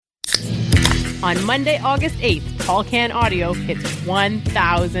On Monday, August 8th, Tall Can Audio hits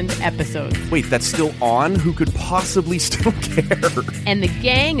 1,000 episodes. Wait, that's still on? Who could possibly still care? And the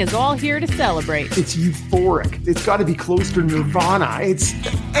gang is all here to celebrate. It's euphoric. It's got to be close to Nirvana. It's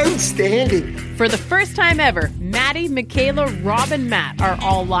outstanding. For the first time ever, Maddie, Michaela, Rob, and Matt are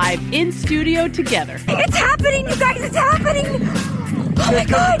all live in studio together. It's happening, you guys! It's happening! Oh my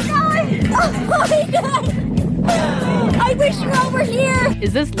God! Oh my God! I wish you all were here!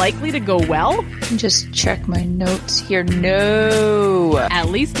 Is this likely to go well? Just check my notes here. No. At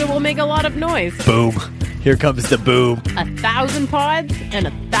least it will make a lot of noise. Boom. Here comes the boom. 1,000 pods and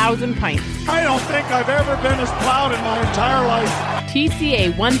 1,000 pints. I don't think I've ever been as proud in my entire life.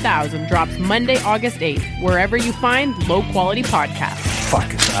 TCA 1000 drops Monday, August 8th, wherever you find low-quality podcasts.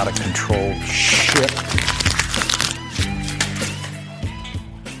 Fuck, it's out of control. Shit.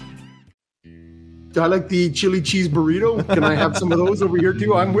 I like the chili cheese burrito. Can I have some of those over here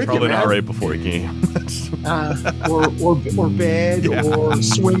too? I'm with Probably you, man. not right before he came. or bed, or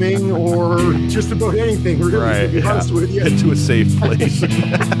swimming, or just about anything. Really, Right, to be honest with you. Get to a safe place.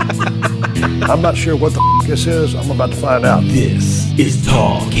 I'm not sure what the this is. I'm about to find out. This is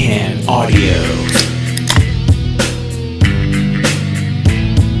Tall Can Audio.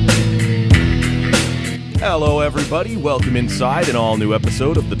 Hello, everybody. Welcome inside an all-new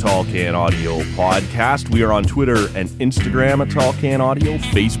episode of the Tall Can Audio podcast. We are on Twitter and Instagram at Tall Can Audio,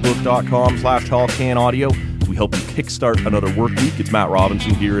 Facebook.com/Tall Can Audio. We help you kickstart another work week. It's Matt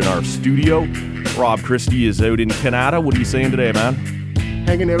Robinson here in our studio. Rob Christie is out in Canada. What are you saying today, man?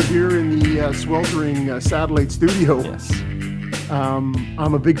 Hanging out here in the sweltering satellite studio. Yes.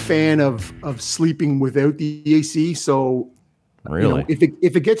 I'm a big fan of sleeping without the AC, so Really? if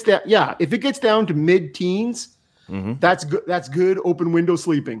it gets down, if it gets down to mid-teens, that's good. That's good open window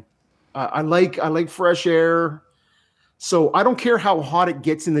sleeping. I like fresh air, so I don't care how hot it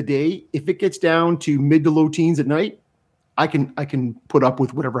gets in the day. If it gets down to mid to low teens at night, I can put up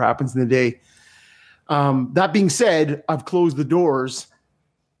with whatever happens in the day. That being said, I've closed the doors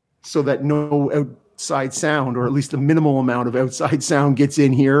so that no outside sound, or at least a minimal amount of outside sound, gets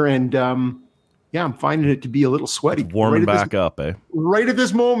in here, and I'm finding it to be a little sweaty. Warming back up, eh? Right at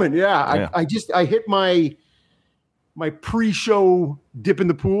this moment, Yeah. I hit my pre-show dip in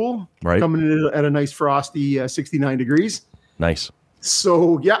the pool, Right. coming in at a nice frosty 69 degrees. Nice.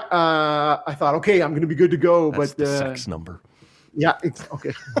 So I thought, okay, I'm going to be good to go. That's but the sex number. yeah, it's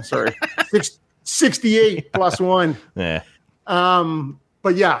okay. I'm sorry, 68 plus one. Yeah.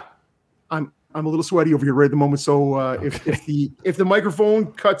 But yeah, I'm a little sweaty over here right at the moment. So if the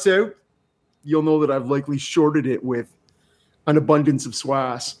microphone cuts out, you'll know that I've likely shorted it with an abundance of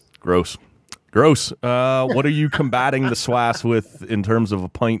swass. Gross. What are you combating the swass with in terms of a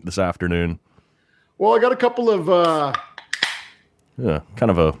pint this afternoon? Well, I got a couple of. Kind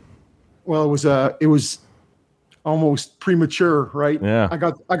of a. Well, it was almost premature, right? Yeah. I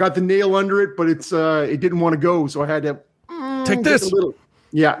got the nail under it, but it didn't want to go, so I had to Take get this. a little.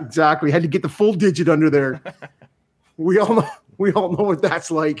 Yeah, exactly. Had to get the full digit under there. We all know what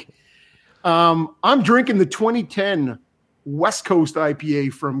that's like. I'm drinking the 2010 West Coast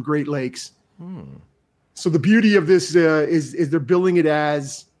IPA from Great Lakes. So the beauty of this is they're billing it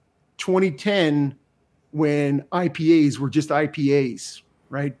as 2010 when IPAs were just IPAs,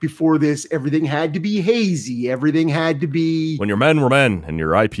 right? Before this, everything had to be hazy. Everything had to be... When your men were men and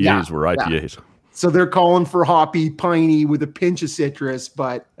your IPAs were IPAs. Yeah. So they're calling for hoppy, piney with a pinch of citrus,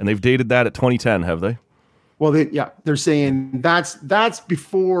 but... And they've dated that at 2010, have they? Well, they're saying that's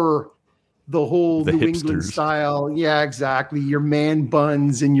before... the whole The New hipsters. England style. Yeah, exactly. Your man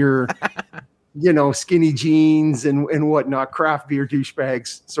buns and your, skinny jeans and whatnot, craft beer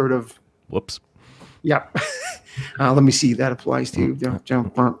douchebags sort of. Whoops. Yeah. Let me see. That applies to you. Yeah.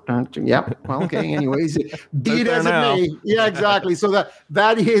 Well, okay. Anyways, be it as it may. Yeah, exactly. So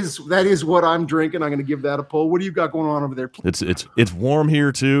that is what I'm drinking. I'm going to give that a pull. What do you got going on over there? It's warm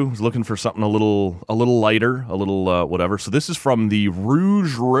here too. I was looking for something a little lighter, a little whatever. So this is from the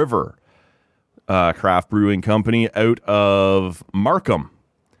Rouge River craft brewing company out of Markham.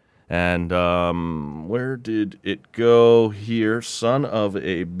 And where did it go here? Son of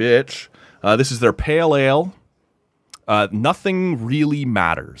a bitch. This is their pale ale. Nothing really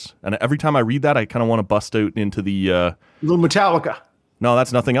matters. And every time I read that, I kind of want to bust out into the... little Metallica. No,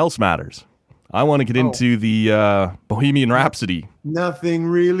 that's Nothing Else Matters. I want to get into the Bohemian Rhapsody. Nothing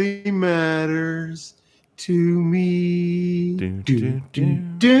really matters to me. Do.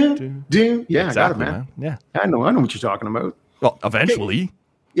 Yeah, Exactly, I got it, man. Yeah. I know what you're talking about. Well, eventually.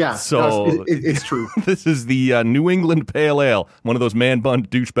 Yeah, So no, it's true. This is the New England Pale Ale, one of those man-bun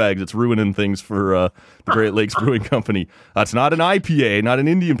douchebags that's ruining things for the Great Lakes Brewing Company. It's not an IPA, not an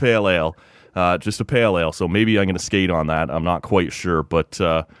Indian Pale Ale. just a pale ale. So maybe I'm going to skate on that. I'm not quite sure, but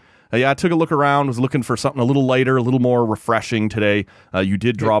I took a look around. Was looking for something a little lighter, a little more refreshing today. You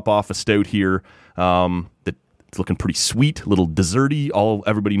did drop off a stout here that's looking pretty sweet, a little desserty.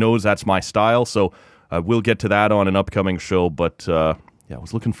 Everybody knows that's my style. So we'll get to that on an upcoming show. But I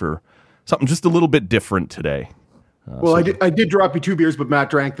was looking for something just a little bit different today. I did drop you 2 beers, but Matt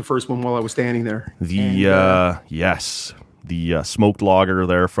drank the first one while I was standing there. The smoked lager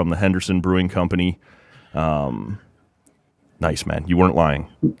there from the Henderson Brewing Company. Nice, man. You weren't lying.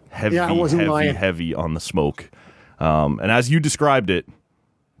 I wasn't lying. Heavy on the smoke. And as you described it,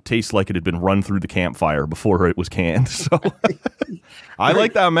 tastes like it had been run through the campfire before it was canned. So I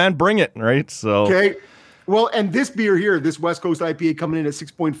like that, man. Bring it, right? So okay. Well, and this beer here, this West Coast IPA coming in at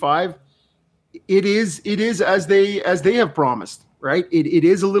 6.5, it is as they have promised, right? It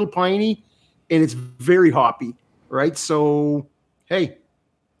is a little piney and it's very hoppy, right? So hey,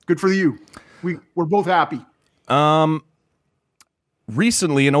 good for you. We're both happy.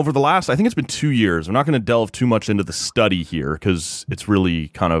 Recently, and over the last, I think it's been 2 years, I'm not going to delve too much into the study here because it's really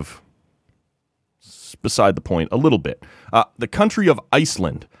kind of beside the point a little bit. The country of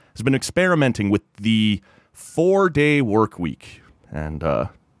Iceland has been experimenting with the 4-day work week, and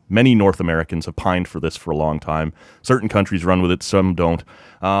many North Americans have pined for this for a long time. Certain countries run with it, some don't.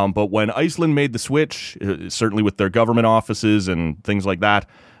 But when Iceland made the switch, certainly with their government offices and things like that,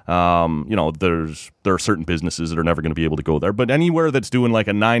 there are certain businesses that are never going to be able to go there. But anywhere that's doing like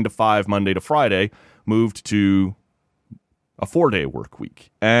a 9 to 5, Monday to Friday, moved to a 4-day work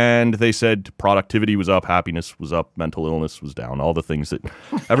week. And they said productivity was up, happiness was up, mental illness was down, all the things that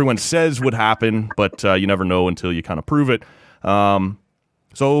everyone says would happen, but you never know until you kind of prove it.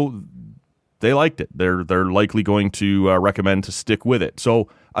 So they liked it. They're likely going to recommend to stick with it. So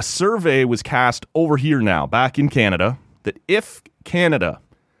a survey was cast over here now, back in Canada, that if Canada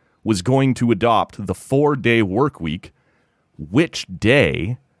was going to adopt the 4-day work week, which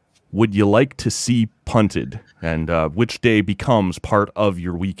day would you like to see punted, and which day becomes part of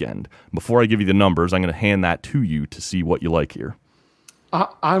your weekend? Before I give you the numbers, I'm going to hand that to you to see what you like here.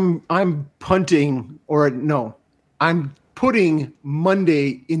 I'm punting, or no, I'm putting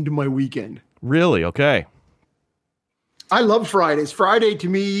Monday into my weekend. Really? Okay. I love Fridays. Friday to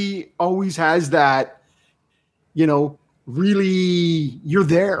me always has that, really you're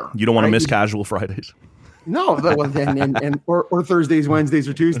there. You don't want to miss casual Fridays. No, or Thursdays, Wednesdays,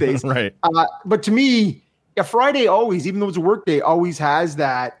 or Tuesdays. Right. But to me, a Friday always, even though it's a work day, always has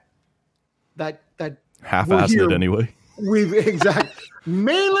that half-assed it anyway. We've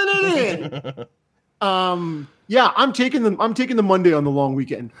mailing it in. I'm taking the Monday on the long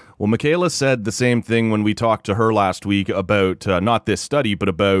weekend. Well, Michaela said the same thing when we talked to her last week about not this study, but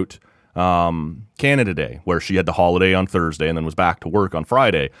about Canada Day, where she had the holiday on Thursday and then was back to work on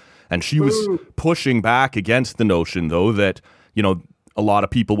Friday. And she was pushing back against the notion, though, that, a lot of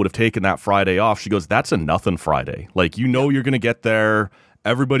people would have taken that Friday off. She goes, that's a nothing Friday. Like, you're going to get there.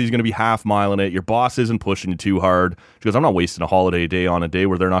 Everybody's going to be half-miling it. Your boss isn't pushing you too hard. She goes, I'm not wasting a holiday day on a day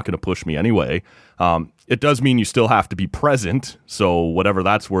where they're not going to push me anyway. It does mean you still have to be present, so whatever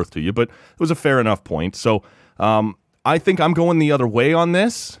that's worth to you. But it was a fair enough point. So I think I'm going the other way on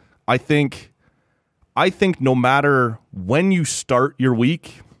this. I think no matter when you start your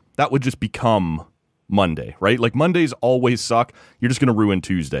week, that would just become Monday, right? Like, Mondays always suck. You're just going to ruin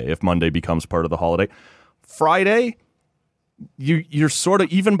Tuesday if Monday becomes part of the holiday. Friday, you're sort of,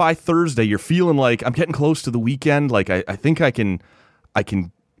 even by Thursday, you're feeling like I'm getting close to the weekend. Like, I think I can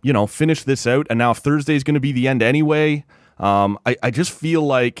finish this out. And now if Thursday is going to be the end anyway, I just feel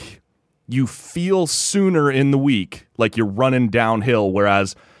like you feel sooner in the week like you're running downhill,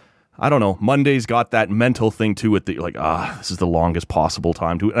 whereas, I don't know, Monday's got that mental thing to it that you're like, this is the longest possible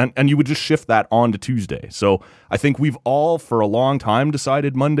time to it. And you would just shift that on to Tuesday. So I think we've all for a long time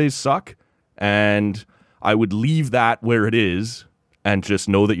decided Mondays suck. And I would leave that where it is and just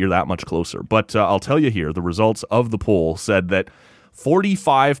know that you're that much closer. But I'll tell you here, the results of the poll said that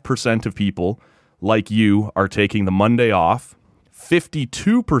 45% of people like you are taking the Monday off.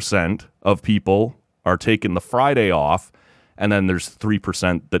 52% of people are taking the Friday off. And then there's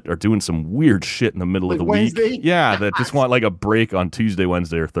 3% that are doing some weird shit in the middle of the Wednesday? week. Yeah, that just want like a break on Tuesday,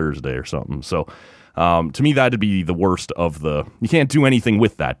 Wednesday, or Thursday or something. So to me, that'd be the worst of the... You can't do anything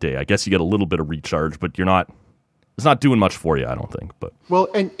with that day. I guess you get a little bit of recharge, but it's not doing much for you, I don't think. But well,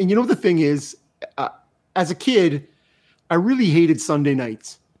 and the thing is, as a kid, I really hated Sunday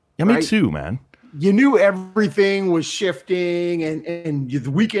nights. Yeah, me too, man. You knew everything was shifting and the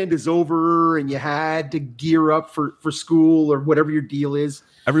weekend is over and you had to gear up for school or whatever your deal is.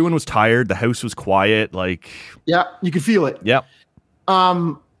 Everyone was tired. The house was quiet. Like, yeah, you could feel it. Yep.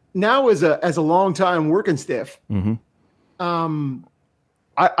 now as a long time working stiff, I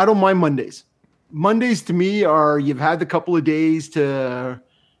don't mind Mondays. Mondays to me are you've had the couple of days to,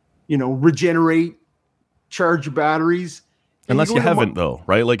 regenerate, charge your batteries. Unless you haven't, though,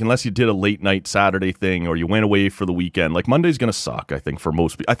 right? Like, unless you did a late night Saturday thing or you went away for the weekend. Like, Monday's going to suck, I think, for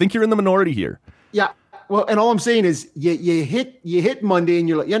most people. I think you're in the minority here. Yeah. Well, and all I'm saying is you hit Monday and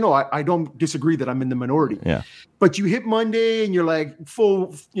you're like, I don't disagree that I'm in the minority. Yeah. But you hit Monday and you're like,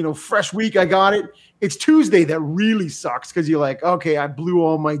 full, fresh week, I got it. It's Tuesday that really sucks because you're like, okay, I blew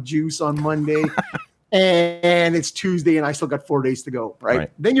all my juice on Monday. And it's Tuesday and I still got 4 days to go, right?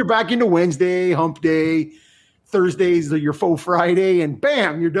 Then you're back into Wednesday, hump day. Thursdays are your faux Friday, and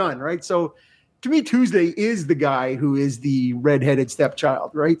bam, you're done, right? So to me, Tuesday is the guy who is the redheaded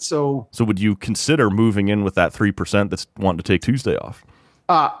stepchild, right? So would you consider moving in with that 3% that's wanting to take Tuesday off?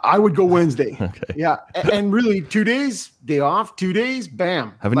 I would go Wednesday. Okay. Yeah. And really 2 days, day off, 2 days,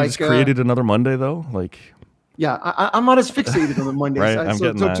 bam. Haven't you just created another Monday, though? Like, yeah, I'm not as fixated on the Mondays. Right,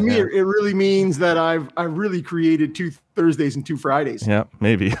 so to me, it really means that I've really created 2 Thursdays and 2 Fridays. Yeah,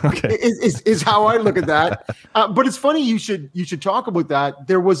 maybe. Okay, is how I look at that. But it's funny you should talk about that.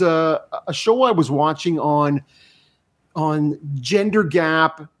 There was a show I was watching on gender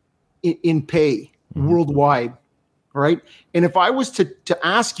gap in pay worldwide, right? And if I was to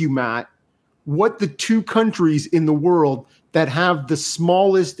ask you, Matt, what the 2 countries in the world that have the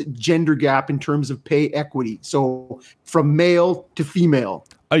smallest gender gap in terms of pay equity, so from male to female.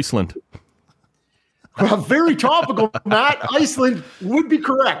 Iceland. Well, very topical, Matt. Iceland would be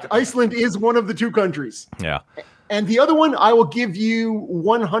correct. Iceland is one of the 2 countries. Yeah. And the other one, I will give you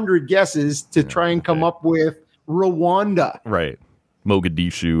 100 guesses to try and come up with Rwanda. Right.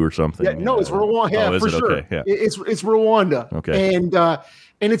 Mogadishu or something. Yeah, no, it's Rwanda. Yeah, for sure. Okay. Yeah. It's Rwanda. Okay.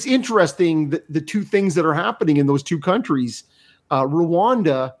 And it's interesting that the 2 things that are happening in those 2 countries,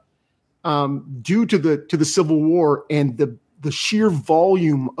 Rwanda, due to the Civil War and the sheer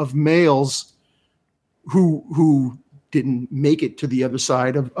volume of males who didn't make it to the other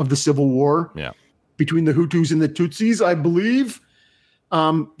side of the Civil War, between the Hutus and the Tutsis, I believe,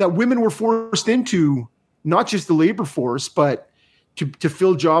 that women were forced into not just the labor force, but to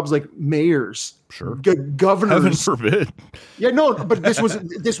fill jobs like mayors, governors. Heaven forbid. Yeah, no, but this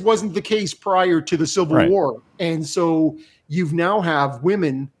wasn't the case prior to the Civil War, and so you've now have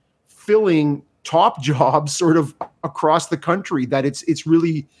women filling top jobs sort of across the country. That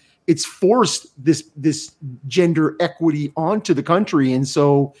it's forced this gender equity onto the country, and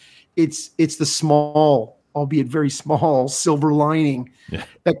so it's the small, albeit very small, silver lining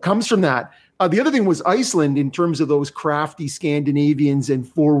that comes from that. The other thing was Iceland, in terms of those crafty Scandinavians and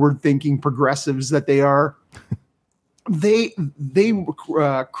forward-thinking progressives that they are. They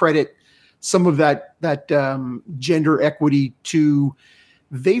credit some of that gender equity to,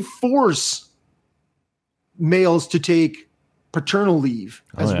 they force males to take paternal leave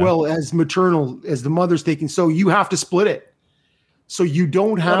as well as maternal, as the mother's taking. So you have to split it. So you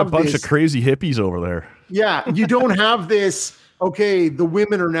don't have a bunch of crazy hippies over there. Yeah, you don't have this. Okay, the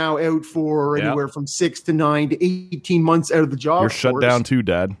women are now out for anywhere from 6 to 9 to 18 months out of the job. You're shut down too,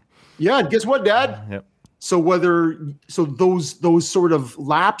 Dad. Yeah, guess what, Dad? Yep. So those sort of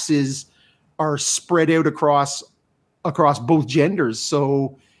lapses are spread out across both genders.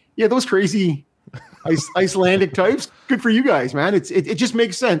 So yeah, those crazy Icelandic types. Good for you guys, man. It just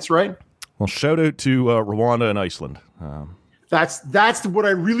makes sense, right? Well, shout out to Rwanda and Iceland. That's what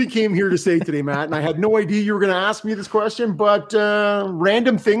I really came here to say today, Matt. And I had no idea you were going to ask me this question, but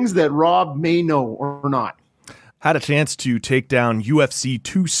random things that Rob may know or not. Had a chance to take down UFC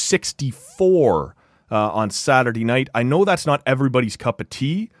 264 on Saturday night. I know that's not everybody's cup of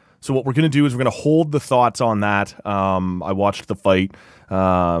tea. So what we're going to do is we're going to hold the thoughts on that. I watched the fight.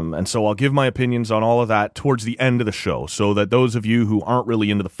 And so I'll give my opinions on all of that towards the end of the show, so that those of you who aren't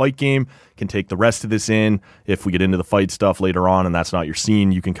really into the fight game can take the rest of this in. If we get into the fight stuff later on and that's not your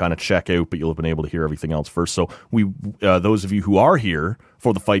scene, you can kind of check out, but you'll have been able to hear everything else first. So those of you who are here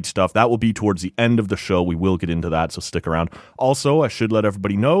for the fight stuff, that will be towards the end of the show. We will get into that, so stick around. Also, I should let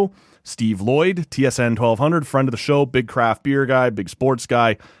everybody know, Steve Lloyd, TSN 1200, friend of the show, big craft beer guy, big sports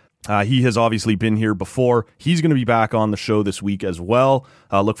guy. He has obviously been here before. He's going to be back on the show this week as well.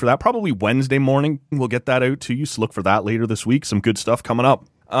 Look for that probably Wednesday morning. We'll get that out to you, so look for that later this week. Some good stuff coming up.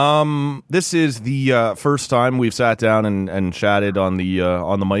 This is the first time we've sat down and chatted on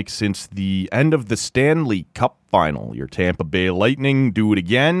the mic since the end of the Stanley Cup final. Your Tampa Bay Lightning do it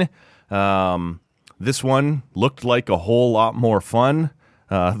again. This one looked like a whole lot more fun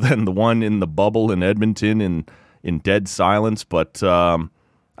than the one in the bubble in Edmonton in dead silence, but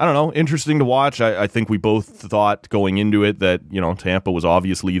I don't know, interesting to watch. I think we both thought going into it that, Tampa was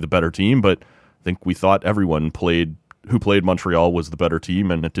obviously the better team, but I think we thought everyone who played Montreal was the better team,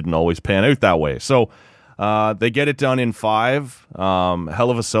 and it didn't always pan out that way. So they get it done in 5.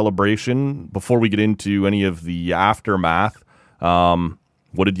 Hell of a celebration. Before we get into any of the aftermath,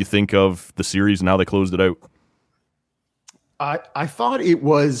 what did you think of the series and how they closed it out? I thought it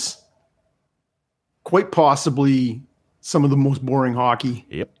was quite possibly some of the most boring hockey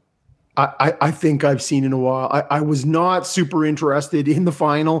I think I've seen in a while. I was not super interested in the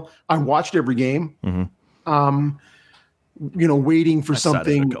final. I watched every game, waiting for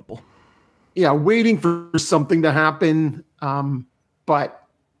something. Yeah, waiting for something to happen. But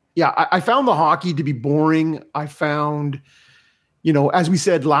yeah, I found the hockey to be boring. I found, as we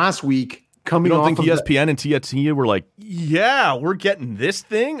said last week, coming off. You don't think ESPN and TNT were like, yeah, we're getting this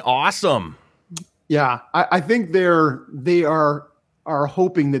thing? Awesome. Yeah, I think they are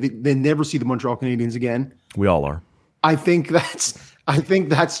hoping that they never see the Montreal Canadiens again. We all are. I think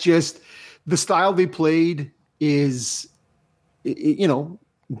that's just the style they played is,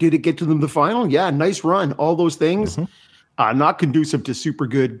 did it get to them the final? Yeah, nice run. All those things, not conducive to super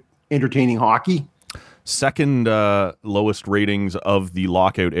good, entertaining hockey. Second lowest ratings of the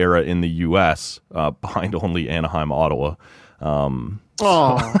lockout era in the U.S., behind only Anaheim, Ottawa.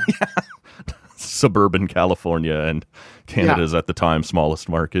 Suburban California, and Canada's at the time smallest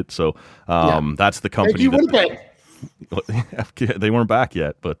market. So that's the company. They weren't back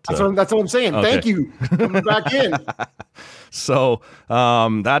yet, but that's what I'm saying. Okay. Thank you for coming back in. So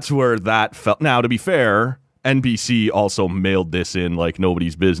that's where that fell. Now, to be fair, NBC also mailed this in like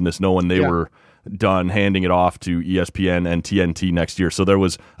nobody's business, knowing they were done handing it off to ESPN and TNT next year. So there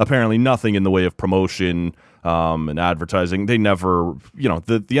was apparently nothing in the way of promotion and advertising. They never,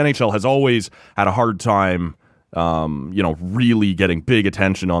 the NHL has always had a hard time, really getting big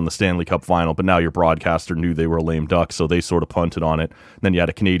attention on the Stanley Cup final. But now your broadcaster knew they were a lame duck, so they sort of punted on it. And then you had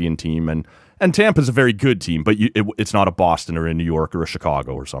a Canadian team, and Tampa's a very good team, but it's not a Boston or a New York or a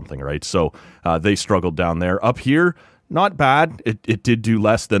Chicago or something, right? So they struggled down there. Up here, not bad. It did do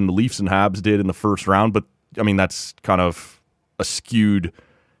less than the Leafs and Habs did in the first round, but I mean, that's kind of a skewed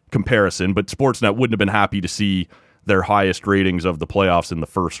comparison. But Sportsnet wouldn't have been happy to see their highest ratings of the playoffs in the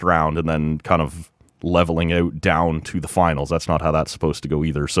first round and then kind of leveling out down to the finals. That's not how that's supposed to go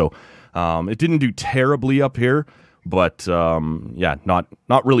either. So it didn't do terribly up here, but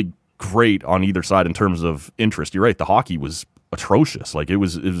not really great on either side in terms of interest. You're right. The hockey was atrocious. Like it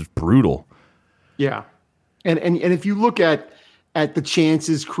was brutal. Yeah. And if you look at the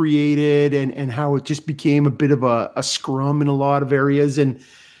chances created and how it just became a bit of a scrum in a lot of areas,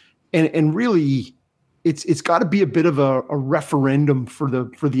 and really it's got to be a bit of a referendum for the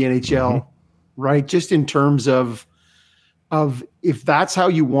NHL, right? Just in terms of if that's how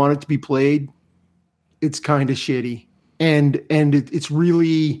you want it to be played, it's kind of shitty, and it's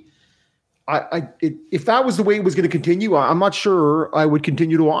really. If that was the way it was going to continue, I'm not sure I would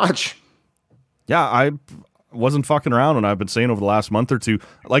continue to watch. Yeah, I wasn't fucking around, and I've been saying over the last month or two.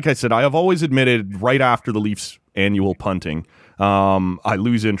 Like I said, I have always admitted right after the Leafs annual punting, I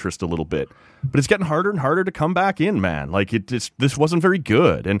lose interest a little bit. But it's getting harder and harder to come back in, man. Like this wasn't very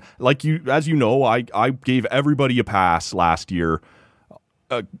good. And like as you know, I gave everybody a pass last year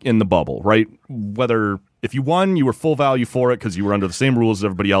in the bubble, right? Whether if you won, you were full value for it because you were under the same rules as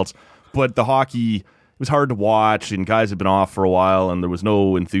everybody else. But the hockey, it was hard to watch, and guys had been off for a while, and there was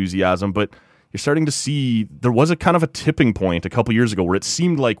no enthusiasm. But you're starting to see there was a kind of a tipping point a couple years ago where it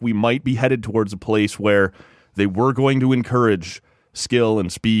seemed like we might be headed towards a place where they were going to encourage skill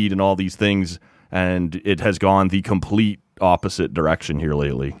and speed and all these things, and it has gone the complete opposite direction here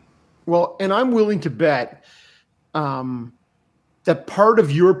lately. Well, and I'm willing to bet that part of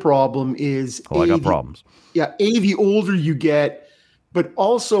your problem is I got problems. Yeah, the older you get, but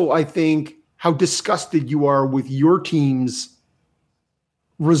also I think how disgusted you are with your team's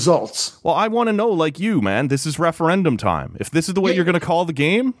results. Well, I want to know, like you, man, this is referendum time. If this is the way you're going to call the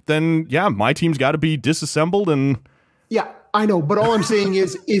game, then yeah, my team's got to be disassembled. And yeah, I know, but all I'm saying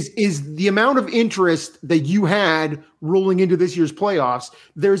is the amount of interest that you had rolling into this year's playoffs.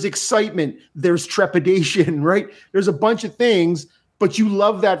 There's excitement, there's trepidation, right? There's a bunch of things, but you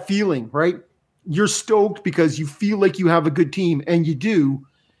love that feeling, right? You're stoked because you feel like you have a good team, and you do.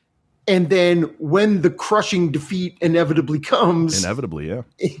 And then when the crushing defeat inevitably comes,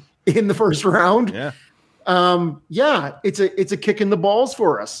 in the first round, it's a kick in the balls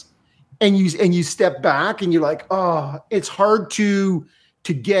for us. And you step back and you're like, oh, it's hard to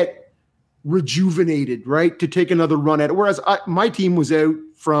get rejuvenated, right? To take another run at it. Whereas my team was out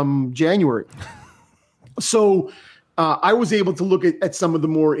from January, so I was able to look at some of the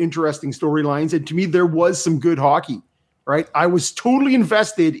more interesting storylines, and to me, there was some good hockey, right? I was totally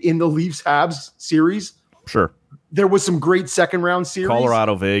invested in the Leafs-Habs series. Sure. There was some great second-round series.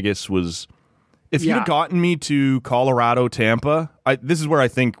 Colorado-Vegas was... If you'd have gotten me to Colorado-Tampa, this is where I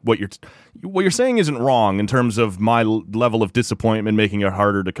think what you're saying isn't wrong in terms of my level of disappointment making it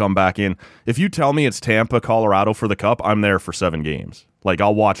harder to come back in. If you tell me it's Tampa, Colorado for the Cup, I'm there for 7 games. Like,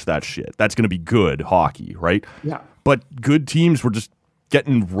 I'll watch that shit. That's going to be good hockey, right? Yeah. But good teams were just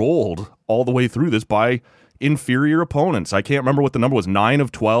getting rolled all the way through this by inferior opponents. I can't remember what the number was. 9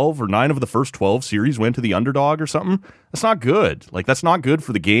 of 12 or 9 of the first 12 series went to the underdog or something. That's not good. Like, that's not good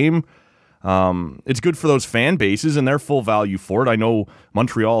for the game. It's good for those fan bases and they're full value for it. I know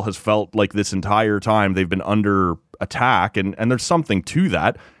Montreal has felt like this entire time they've been under attack, and there's something to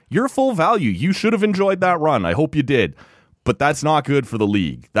that. You're full value. You should have enjoyed that run. I hope you did. But that's not good for the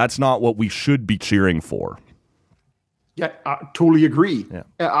league. That's not what we should be cheering for. Yeah, I totally agree. Yeah.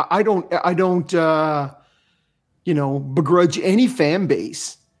 I don't begrudge any fan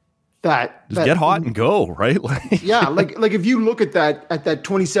base that get hot and go, right? Yeah, like if you look at that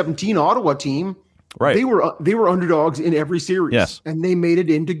 2017 Ottawa team, right? They were underdogs in every series, yes, and they made it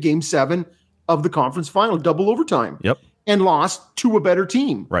into Game 7 of the conference final, double overtime, yep, and lost to a better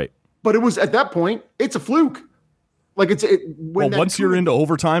team, right? But it was at that point, it's a fluke. Like once you're into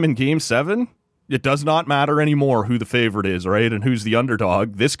overtime in Game 7, it does not matter anymore who the favorite is, right? And who's the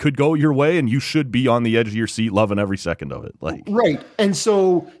underdog. This could go your way, and you should be on the edge of your seat loving every second of it. Right. And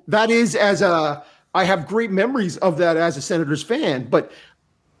so that is I have great memories of that as a Senators fan, but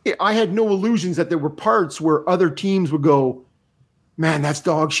I had no illusions that there were parts where other teams would go, man, that's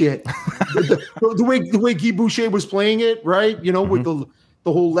dog shit. the way Guy Boucher was playing it, right? With the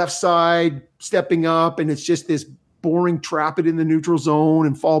whole left side stepping up, and it's just this boring trap it in the neutral zone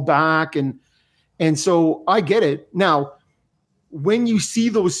and fall back. And so I get it. Now, when you see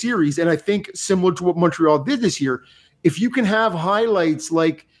those series, and I think similar to what Montreal did this year, if you can have highlights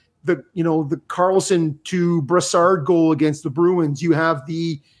like the Carlson to Brassard goal against the Bruins, you have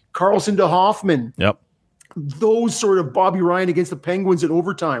the Carlson to Hoffman. Yep. Those sort of Bobby Ryan against the Penguins in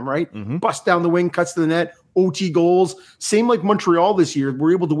overtime, right? Mm-hmm. Bust down the wing, cuts to the net, OT goals. Same like Montreal this year.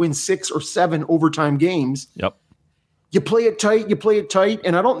 We're able to win 6 or 7 overtime games. Yep. You play it tight.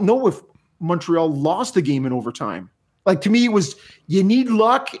 And I don't know if Montreal lost the game in overtime. Like, to me, it was, you need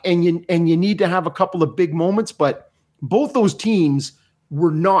luck and you need to have a couple of big moments, but both those teams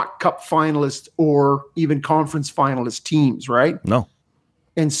were not Cup finalists or even conference finalist teams, right? No.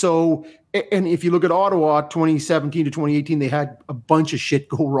 And so, and if you look at Ottawa 2017 to 2018, they had a bunch of shit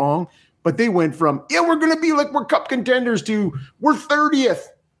go wrong, but they went from, we're going to be like, we're Cup contenders to we're 30th.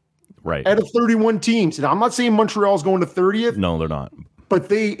 Right. Out of 31 teams. And I'm not saying Montreal's going to 30th. No, they're not. But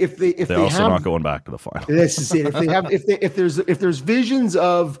they're also not going back to the final. This is it. If there's visions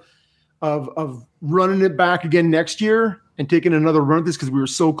of running it back again next year and taking another run at this because we were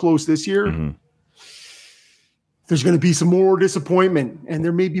so close this year, mm-hmm. There's going to be some more disappointment, and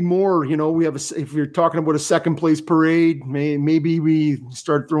there may be more. We have if you're talking about a second place parade, maybe we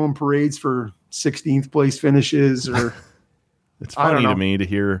start throwing parades for 16th place finishes. Or it's funny to me to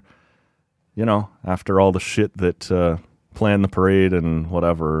hear, after all the shit that. Plan the parade and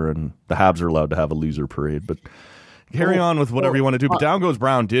whatever, and the Habs are allowed to have a loser parade, but carry on with whatever you want to do. But Down Goes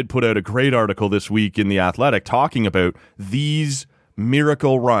Brown did put out a great article this week in The Athletic talking about these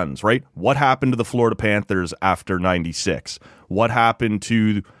miracle runs, right? What happened to the Florida Panthers after 96? What happened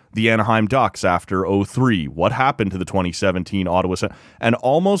to the Anaheim Ducks after 03? What happened to the 2017 Ottawa? And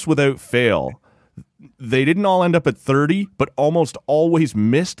almost without fail, they didn't all end up at 30, but almost always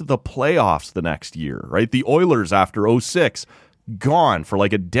missed the playoffs the next year, right? The Oilers after 06, gone for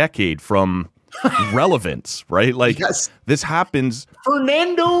like a decade from relevance, right? Like, yes. This happens.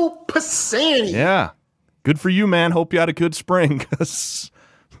 Fernando Pisani. Yeah. Good for you, man. Hope you had a good spring, because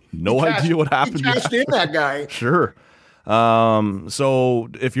idea what happened. He cashed in that guy. Sure. So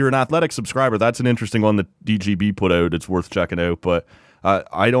if you're an Athletic subscriber, that's an interesting one that DGB put out. It's worth checking out, but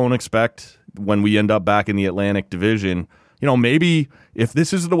I don't expect when we end up back in the Atlantic Division, maybe if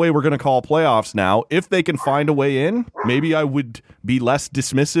this is the way we're going to call playoffs now, if they can find a way in, maybe I would be less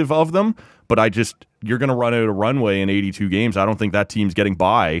dismissive of them. But you're going to run out of runway in 82 games. I don't think that team's getting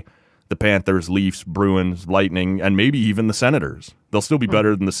by the Panthers, Leafs, Bruins, Lightning, and maybe even the Senators. They'll still be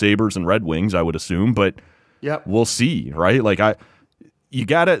better than the Sabres and Red Wings, I would assume, but yep. We'll see, right? Like, you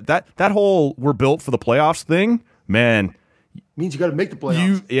got it. That whole we're built for the playoffs thing, man. Means you got to make the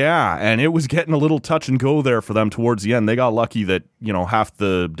playoffs. And it was getting a little touch and go there for them towards the end. They got lucky that, half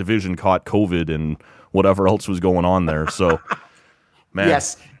the division caught COVID and whatever else was going on there. So, man.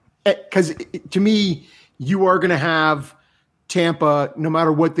 Yes, because to me, you are going to have Tampa, no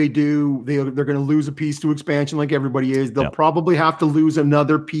matter what they do, they're going to lose a piece to expansion like everybody is. They'll probably have to lose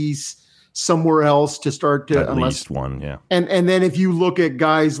another piece somewhere else to start to at least one, yeah. And then if you look at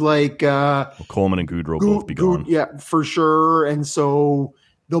guys like Coleman and Goudreau both be gone. Yeah, for sure. And so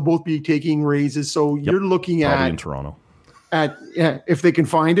they'll both be taking raises. So you're looking probably at in Toronto. If they can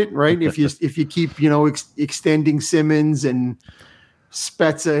find it, right? if you keep extending Simmons and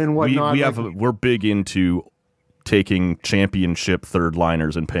Spezza and whatnot. We're big into taking championship third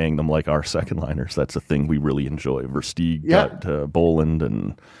liners and paying them like our second liners. That's a thing we really enjoy. Versteeg, Boland,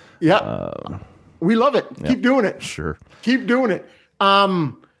 and we love it. Keep doing it. Sure, keep doing it.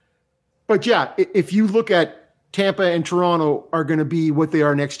 But yeah, if you look at Tampa and Toronto are going to be what they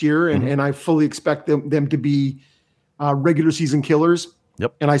are next year, and I fully expect them to be regular season killers.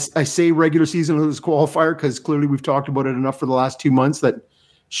 Yep. And I say regular season as qualifier because clearly we've talked about it enough for the last 2 months that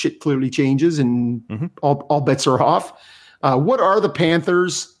shit clearly changes and all bets are off. What are the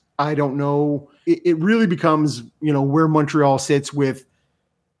Panthers? I don't know. It really becomes, where Montreal sits with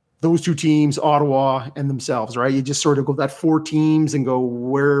those two teams, Ottawa and themselves, right? You just sort of go that 4 teams and go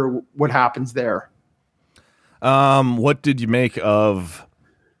what happens there. What did you make of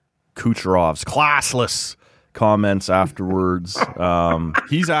Kucherov's classless comments afterwards?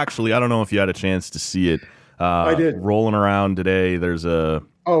 He's actually, I don't know if you had a chance to see it. I did. Rolling around today. There's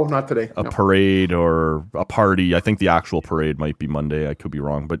not today. A parade or a party. I think the actual parade might be Monday. I could be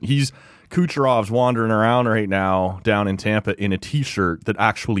wrong, but Kucherov's wandering around right now down in Tampa in a T-shirt that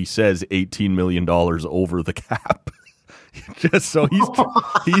actually says $18 million over the cap. Just so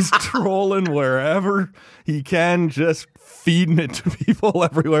he's trolling wherever he can, just feeding it to people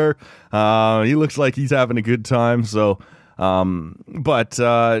everywhere. He looks like he's having a good time. So, right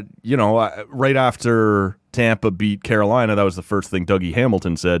after Tampa beat Carolina, that was the first thing Dougie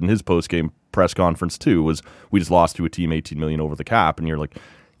Hamilton said in his post-game press conference too, was we just lost to a team $18 million over the cap. And you're like,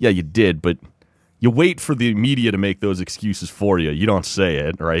 yeah, you did, but you wait for the media to make those excuses for you. You don't say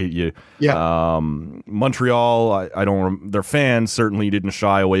it, right? Montreal, their fans certainly didn't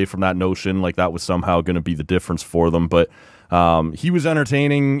shy away from that notion, like that was somehow going to be the difference for them. But he was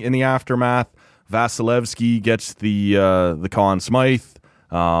entertaining in the aftermath. Vasilevsky gets the Conn Smythe.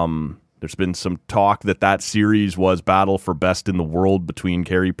 There's been some talk that series was battle for best in the world between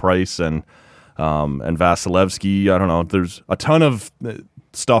Carey Price and Vasilevsky. I don't know. There's a ton of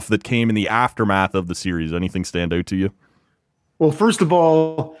stuff that came in the aftermath of the series. Anything stand out to you? Well, first of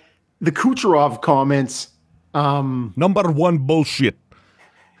all, the Kucherov comments. Number one bullshit.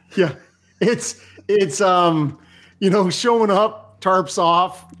 Yeah, it's showing up, tarps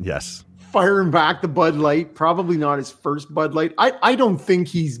off. Yes. Firing back the Bud Light, probably not his first Bud Light. I don't think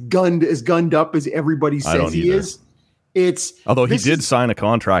he's gunned up as everybody says he is. Although he did sign a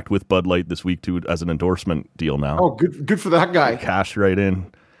contract with Bud Light this week too as an endorsement deal now. Oh, good for that guy. Cash right in.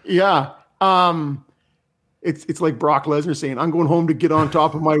 Yeah. It's like Brock Lesnar saying, "I'm going home to get on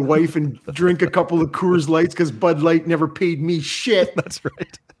top of my wife and drink a couple of Coors Lights because Bud Light never paid me shit." That's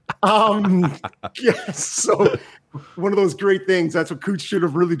right. Yes. So one of those great things. That's what Cooch should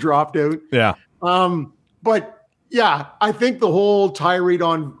have really dropped out. Yeah. But yeah, I think the whole tirade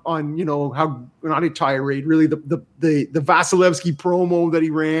on how, not a tirade, really the Vasilevsky promo that he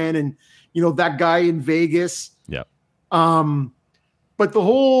ran and that guy in Vegas. Yeah. But the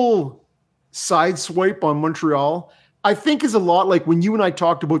whole side swipe on Montreal, I think is a lot like when you and I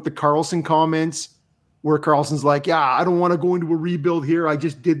talked about the Carlson comments, where Carlson's like, yeah, I don't want to go into a rebuild here. I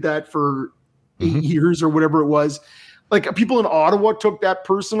just did that for 8 years or whatever it was. Like people in Ottawa took that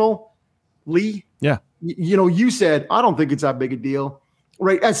personally. Yeah. You said, I don't think it's that big a deal,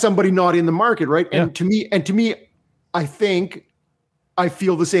 right? As somebody not in the market, right? Yeah. And to me, I think I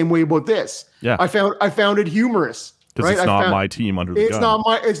feel the same way about this. Yeah. I found it humorous. Because right? it's not my team under the gun.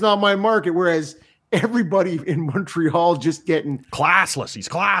 It's not my market. Whereas everybody in Montreal just getting classless. He's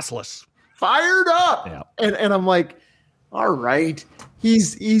classless. Fired up. Yeah. And I'm like, all right.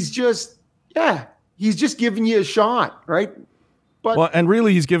 He's just giving you a shot, right? But and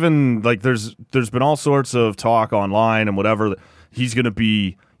really he's given, like, there's been all sorts of talk online and whatever that he's going to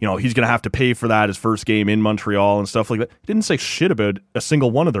be, he's going to have to pay for that his first game in Montreal and stuff like that. He didn't say shit about a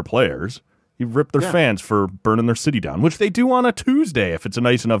single one of their players. He ripped their fans for burning their city down, which they do on a Tuesday if it's a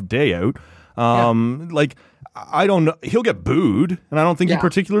nice enough day out. Like, I don't know. He'll get booed, and I don't think he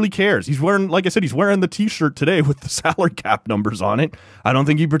particularly cares. He's wearing, like I said, he's wearing the T-shirt today with the salary cap numbers on it. I don't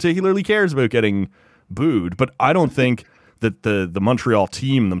think he particularly cares about getting booed, but I don't think that the Montreal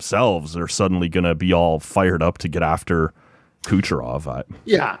team themselves are suddenly going to be all fired up to get after Kucherov.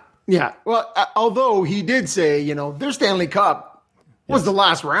 Yeah. Well, although he did say, their Stanley Cup was the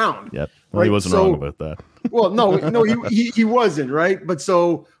last round. Yep. Well, right? He wasn't wrong about that. Well, no, he wasn't, right? But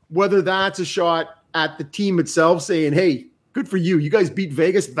so whether that's a shot at the team itself saying, hey, good for you. You guys beat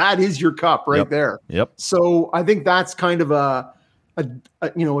Vegas. That is your cup right there. Yep. So I think that's kind of a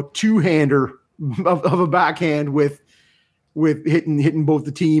two-hander of a backhand with hitting both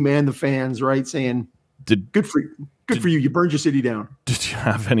the team and the fans, right? Saying good for you. You burned your city down. Did you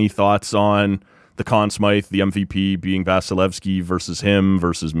have any thoughts on the Conn Smythe, the MVP, being Vasilevsky versus him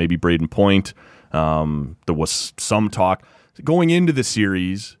versus maybe Braden Point? There was some talk going into the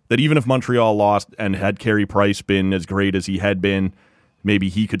series that even if Montreal lost and had Carey Price been as great as he had been, maybe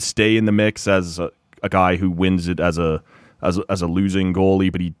he could stay in the mix as a guy who wins it as a losing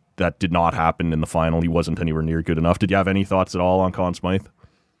goalie, but that did not happen in the final. He wasn't anywhere near good enough. Did you have any thoughts at all on Conn Smythe?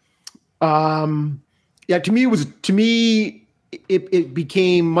 Yeah, to me, it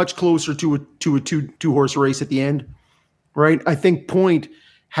became much closer to a two horse race at the end, right? I think Point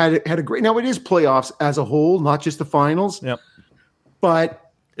had a great. Now it is playoffs as a whole, not just the finals. Yep.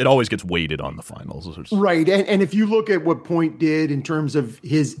 But it always gets weighted on the finals, right? And if you look at what Point did in terms of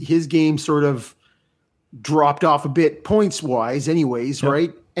his game, sort of dropped off a bit points wise, anyways, yep.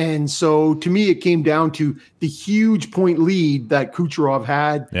 Right? And so to me, it came down to the huge point lead that Kucherov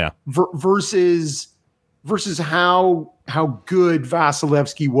had, versus how good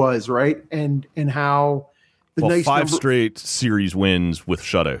Vasilevsky was, right? And how the nice 5 straight series wins with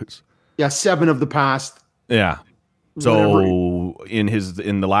shutouts. Yeah, 7 of the past. Yeah. So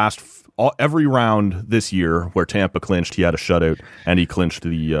in the last every round this year where Tampa clinched, he had a shutout, and he clinched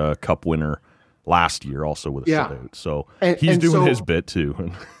the Cup winner last year also with a shutout. So he's doing his bit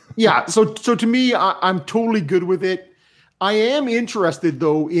too. Yeah. So to me, I'm totally good with it. I am interested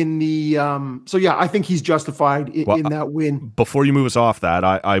though in the I think he's justified in that win. Before you move us off that,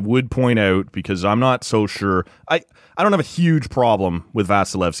 I would point out, because I'm not so sure, I don't have a huge problem with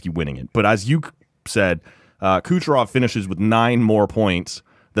Vasilevsky winning it, but as you said, Kucherov finishes with 9 more points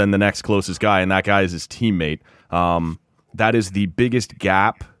than the next closest guy, and that guy is his teammate. That is the biggest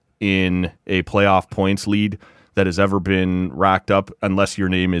gap in a playoff points lead that has ever been racked up, unless your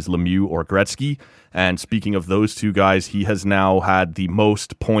name is Lemieux or Gretzky. And speaking of those two guys, he has now had the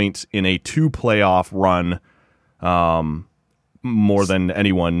most points in a 2 playoff run, more than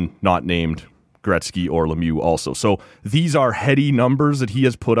anyone not named Gretzky or Lemieux also. So these are heady numbers that he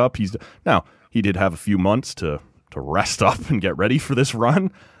has put up. Now, he did have a few months to rest up and get ready for this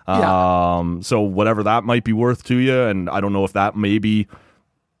run. So whatever that might be worth to you, and I don't know if that maybe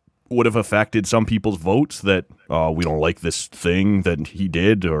would have affected some people's votes that we don't like this thing that he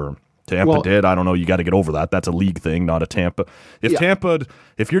did or Tampa did. I don't know. You got to get over that. That's a league thing, not a Tampa.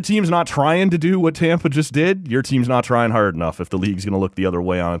 If your team's not trying to do what Tampa just did, your team's not trying hard enough if the league's going to look the other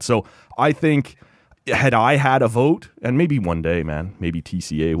way on it. So I think had I had a vote, and maybe one day, man, maybe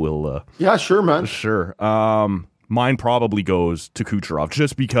TCA will. Yeah, sure, man. Sure. Mine probably goes to Kucherov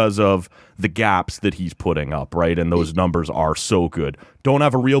just because of the gaps that he's putting up, right? And those numbers are so good. Don't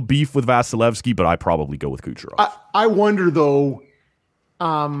have a real beef with Vasilevsky, but I probably go with Kucherov. I wonder, though,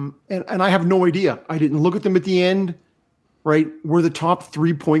 and I have no idea. I didn't look at them at the end, right? Were the top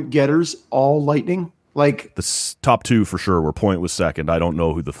 3-point getters all Lightning? Like the top 2 for sure were Point was second. I don't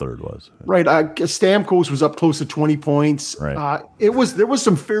know who the third was. Right. Stamkos was up close to 20 points. Right. There was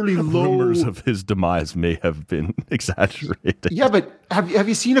some fairly low rumors of his demise may have been exaggerated. Yeah, but have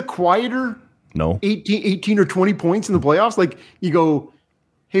you seen a quieter 18 or 20 points in the playoffs? Like you go,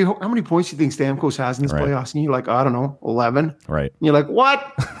 hey, how many points do you think Stamkos has in this playoffs? And you're like, I don't know, 11. Right. And you're like,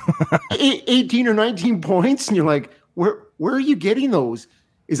 what? 18 or 19 points? And you're like, where are you getting those?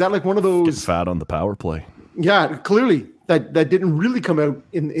 Is that like one of those getting fat on the power play? Yeah, clearly that didn't really come out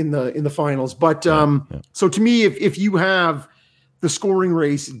in the finals. But so to me, if you have the scoring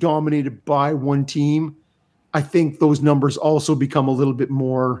race dominated by one team, I think those numbers also become a little bit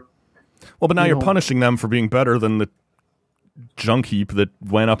more. Well, but now you're punishing them for being better than the junk heap that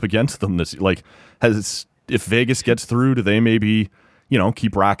went up against them this. Like, if Vegas gets through, do they maybe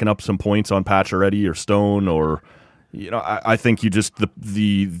keep racking up some points on Pacioretty or Stone or? I think you just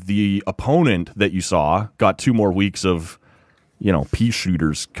the opponent that you saw got 2 more weeks of pea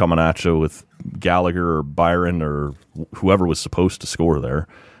shooters coming at you with Gallagher or Byron or whoever was supposed to score there.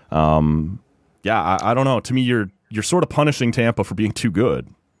 I don't know. To me, you're sort of punishing Tampa for being too good.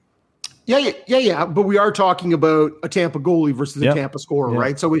 Yeah. But we are talking about a Tampa goalie versus a Tampa scorer,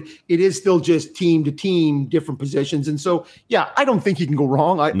 right? So it is still just team to team, different positions, and so I don't think you can go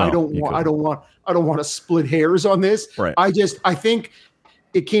wrong. I don't want to split hairs on this. Right. I think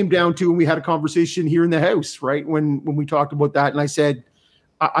it came down to, and we had a conversation here in the house, right, when we talked about that, and I said,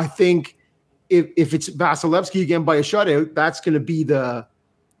 I think if it's Vasilevsky again by a shutout, that's going to be the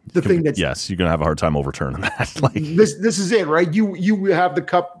the thing that's yes, you're gonna have a hard time overturning that. Like this is it, right? You have the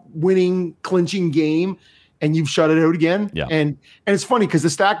cup winning clinching game, and you've shut it out again. Yeah. And it's funny because the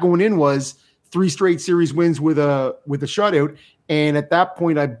stat going in was 3 straight series wins with a shutout, and at that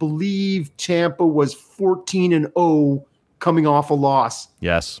point, I believe Tampa was 14-0 coming off a loss.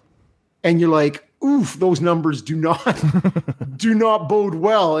 yes, And you're like, oof, those numbers do not bode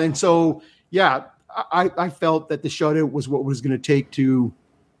well. And so, yeah, I felt that the shutout was what was going to take to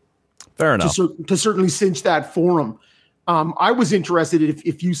fair enough. to certainly cinch that for him. I was interested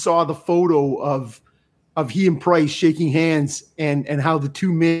if you saw the photo of he and Price shaking hands and how the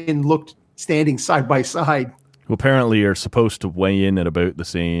two men looked standing side by side. Who apparently are supposed to weigh in at about the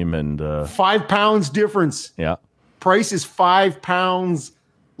same, and 5 pounds difference. yeah, Price is 5 pounds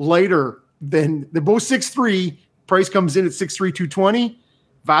lighter than they're both 6'3". Price comes in at 6'3", 220.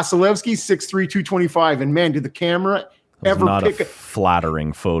 Vasilevsky 6'3", 225. And man, did the camera ever not pick a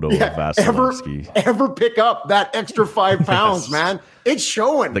flattering photo of Vasilevsky. ever pick up that extra 5 pounds, man? It's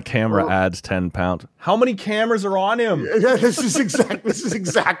showing. The camera adds 10 pounds. How many cameras are on him? Yeah, this is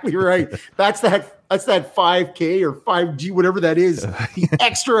exactly right. That's that 5K or 5G, whatever that is.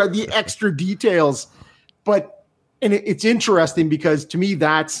 The extra details. But it's interesting because to me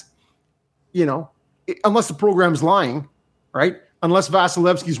that's, unless the program's lying, right? Unless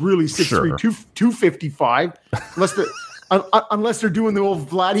Vasilevsky's really 6'3", Sure. 255, unless they're doing the old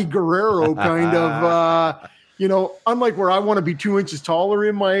Vladdy Guerrero kind of, unlike where I want to be 2 inches taller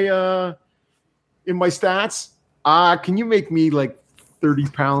in my stats. Can you make me like 30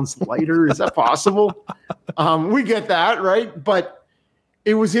 pounds lighter? Is that possible? We get that, right? But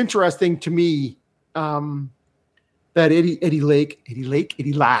it was interesting to me that Eddie Lack,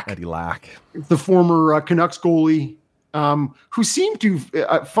 the former Canucks goalie, who seemed to,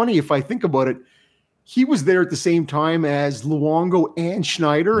 funny if I think about it, he was there at the same time as Luongo and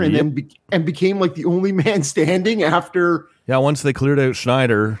Schneider, and then became like the only man standing after. Yeah, once they cleared out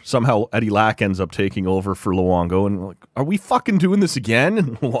Schneider, somehow Eddie Lack ends up taking over for Luongo, and like, are we fucking doing this again?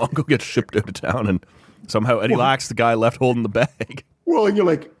 And Luongo gets shipped out of town, and somehow Eddie Lack's the guy left holding the bag. Well, and you're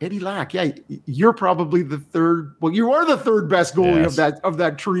like, Eddie Lack, yeah, you're probably the third. Well, you are the third best goalie of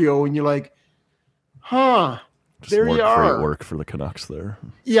that trio, and you're like, huh. Just there you are. Great work for the Canucks there.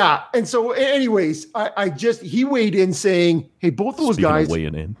 Yeah, and so, anyways, he weighed in saying, "Hey, both those Speaking guys of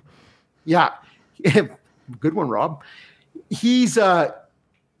weighing in, yeah, good one, Rob. He's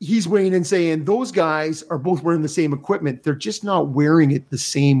weighing in saying those guys are both wearing the same equipment. They're just not wearing it the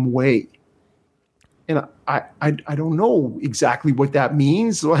same way." And I don't know exactly what that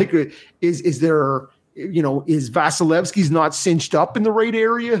means. Like, is there? Is Vasilevsky's not cinched up in the right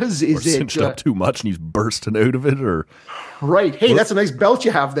areas? Is it cinched up too much and he's bursting out of it? Or right? Hey, that's a nice belt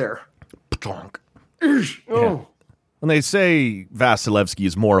you have there. Oh. Yeah. And they say Vasilevsky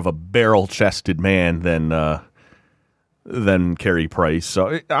is more of a barrel-chested man than Carey Price.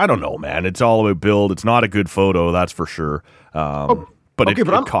 So I don't know, man. It's all about build. It's not a good photo, that's for sure. But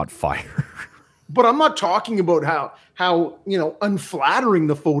it caught fire. But I'm not talking about how unflattering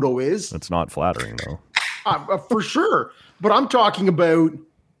the photo is. It's not flattering, though. For sure. But I'm talking about,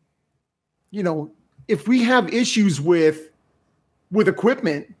 if we have issues with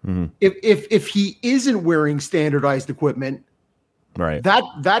equipment, if he isn't wearing standardized equipment, right?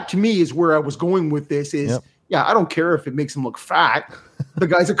 That to me is where I was going with this. Yeah, I don't care if it makes him look fat. The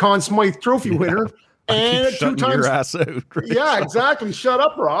guy's a Conn Smythe Trophy winner. And 2 times your ass out. Right? Yeah, exactly. Shut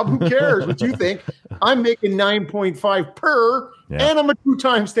up, Rob. Who cares what you think? I'm making 9.5 per, and I'm a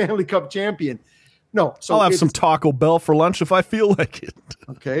 2-time Stanley Cup champion. No, so I'll have some Taco Bell for lunch if I feel like it.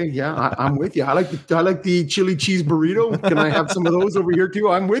 Okay, yeah, I'm with you. I like the chili cheese burrito. Can I have some of those over here too?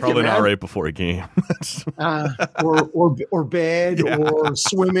 I'm with Probably you, man. Not right before a game. or bed, or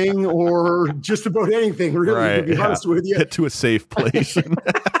swimming, or just about anything. Really, right, to be honest with you. Get to a safe place.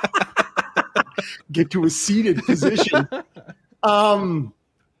 Get to a seated position. But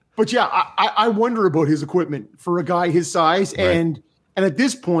yeah, I wonder about his equipment for a guy his size. Right. And at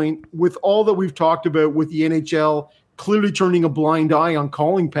this point, with all that we've talked about with the NHL clearly turning a blind eye on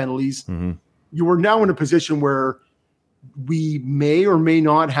calling penalties, you are now in a position where we may or may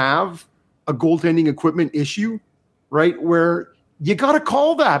not have a goaltending equipment issue, right? Where you got to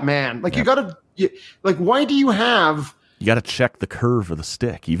call that, man. Like, why do you have... You got to check the curve of the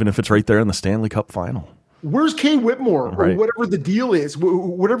stick, even if it's right there in the Stanley Cup final. Where's Kay Whitmore, right, or whatever the deal is,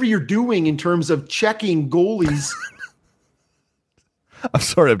 whatever you're doing in terms of checking goalies? I'm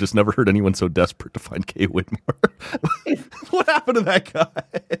sorry, I've just never heard anyone so desperate to find Kay Whitmore. What happened to that guy?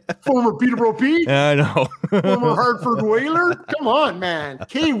 Former Peterborough Pete? Yeah, I know. Former Hartford Whaler? Come on, man.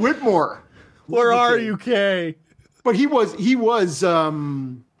 Kay Whitmore. Where are you, Kay? But he was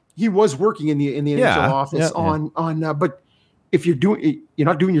He was working in the NHL office but if you're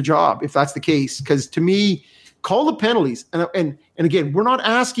not doing your job, if that's the case, because to me, call the penalties. And again, we're not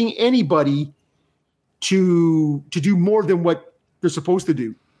asking anybody to do more than what they're supposed to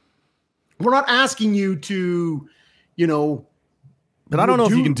do. We're not asking you to, But I don't know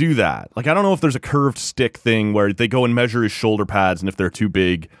if you can do that. Like, I don't know if there's a curved stick thing where they go and measure his shoulder pads, and if they're too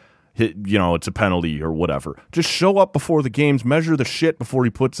big, it's a penalty or whatever. Just show up before the games, measure the shit before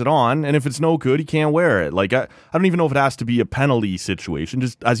he puts it on, and if it's no good, he can't wear it. Like, I don't even know if it has to be a penalty situation.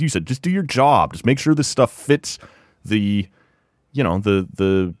 Just, as you said, just do your job. Just make sure this stuff fits the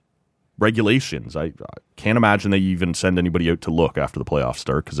regulations. I can't imagine they even send anybody out to look after the playoffs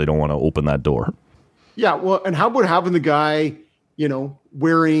start because they don't want to open that door. Yeah, well, and how about having the guy,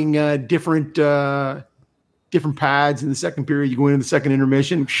 wearing different pads in the second period? You go into the second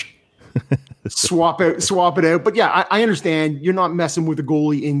intermission, swap it out. But yeah, I understand you're not messing with the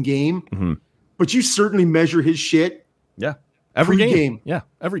goalie in game, but you certainly measure his shit. Yeah, every game. Yeah,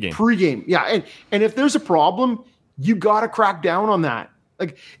 every game. Pre-game. Yeah, and if there's a problem, you got to crack down on that.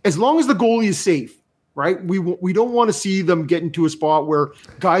 Like, as long as the goalie is safe, right? We don't want to see them get into a spot where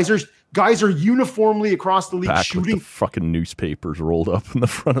guys are uniformly across the league back shooting. With the fucking newspapers rolled up in the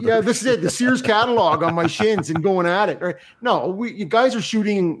front of this is it. The Sears catalog on my shins and going at it. Right? No, you guys are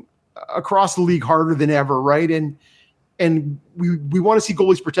shooting across the league harder than ever, right? And we want to see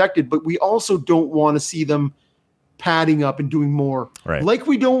goalies protected, but we also don't want to see them padding up and doing more. Right. Like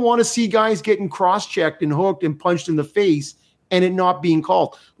we don't want to see guys getting cross-checked and hooked and punched in the face and it not being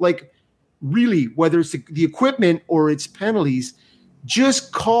called. Like, really, whether it's the equipment or it's penalties,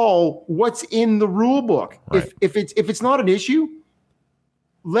 just call what's in the rule book. Right. If it's not an issue,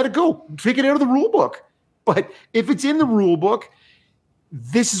 let it go. Take it out of the rule book. But if it's in the rule book,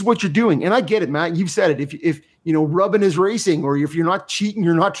 this is what you're doing. And I get it, Matt. You've said it. If rubbing is racing, or if you're not cheating,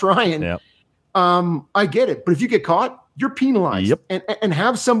 you're not trying. Yep. I get it. But if you get caught, you're penalized. Yep. And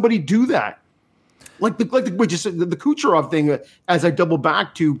have somebody do that. Like the Kucherov thing, as I double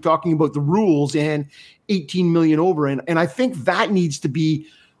back to talking about the rules and 18 million over. And I think that needs to be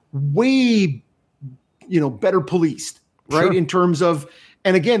way, better policed, right? Sure. In terms of,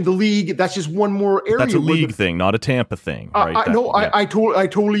 and again, the league, that's just one more area. That's a league thing, not a Tampa thing. Right? I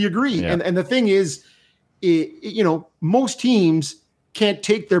totally agree. Yeah. And the thing is, most teams can't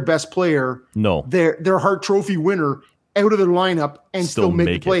take their best player, their Hart Trophy winner, out of their lineup and still make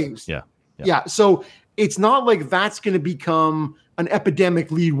the plays. Yeah. So it's not like that's going to become an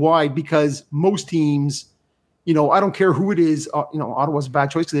epidemic league wide, because most teams, I don't care who it is, Ottawa's a bad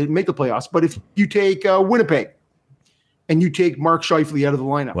choice because they didn't make the playoffs. But if you take Winnipeg and you take Mark Scheifele out of the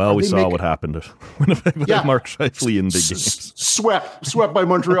lineup. Well, we saw what happened to Winnipeg with Mark Scheifele in big games. Swept by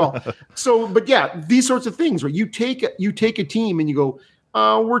Montreal. So, but yeah, these sorts of things, right? You take a team and you go,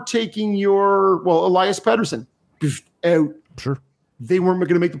 we're taking Elias Pettersson out. Sure. They weren't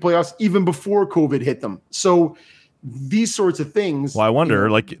going to make the playoffs even before COVID hit them. So these sorts of things. Well, I wonder,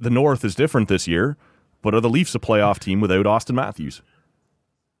 like, the North is different this year, but are the Leafs a playoff team without Austin Matthews?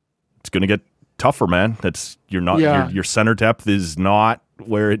 It's going to get tougher, man. Your center depth is not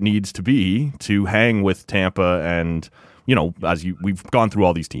where it needs to be to hang with Tampa and, we've gone through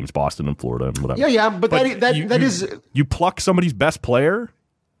all these teams, Boston and Florida and whatever. Yeah, but that is you pluck somebody's best player,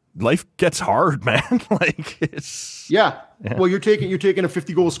 life gets hard, man. Like, it's yeah. Well, you're taking a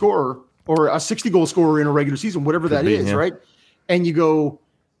 50-goal scorer or a 60-goal scorer in a regular season, whatever that is, right? And you go,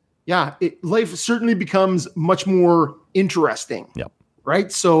 life certainly becomes much more interesting. Yep.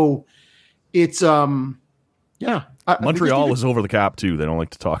 Right. So it's Montreal is over the cap too. They don't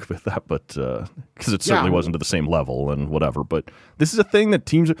like to talk about that, but because it certainly wasn't to the same level and whatever. But this is a thing that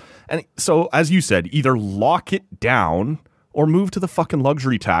teams and so, as you said, either lock it down or move to the fucking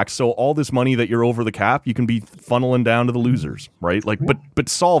luxury tax. So all this money that you're over the cap, you can be funneling down to the losers, right? Like, but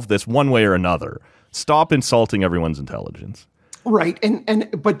solve this one way or another. Stop insulting everyone's intelligence. Right.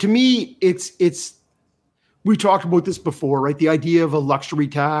 But to me, it's we talked about this before, right? The idea of a luxury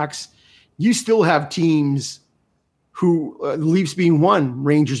tax. You still have teams who, the Leafs being one,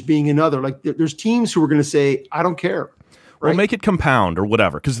 Rangers being another. Like, there's teams who are going to say, I don't care. Right? Well, make it compound or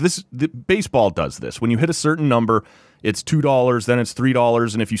whatever, because the baseball does this. When you hit a certain number, it's $2, then it's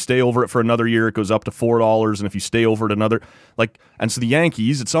 $3, and if you stay over it for another year, it goes up to $4, and if you stay over it another, and so the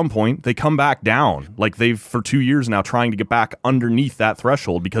Yankees, at some point, they come back down. Like, they've, for 2 years now, trying to get back underneath that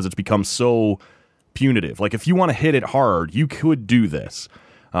threshold because it's become so punitive. Like, if you want to hit it hard, you could do this.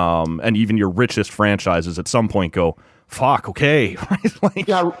 And even your richest franchises at some point go, fuck, okay.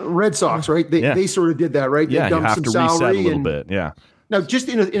 Red Sox, right? They sort of did that, right? They you have some to reset salary a little bit, yeah. Now, just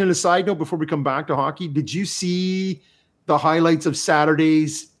in an aside note, before we come back to hockey, did you see the highlights of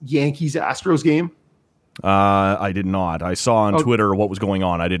Saturday's Yankees-Astros game? I did not. I saw on Twitter what was going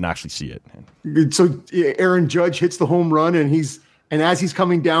on. I didn't actually see it. So Aaron Judge hits the home run, and as he's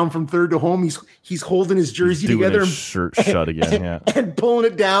coming down from third to home, he's holding his jersey together, his shirt shut again, and pulling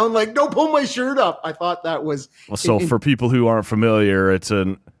it down like, "Don't pull my shirt up." I thought that was so. For people who aren't familiar, it's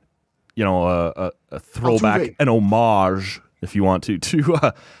a throwback, Altuve. an homage, if you want to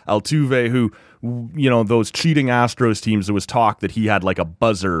Altuve, who, those cheating Astros teams. There was talk that he had like a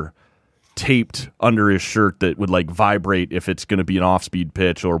buzzer taped under his shirt that would like vibrate if it's going to be an off-speed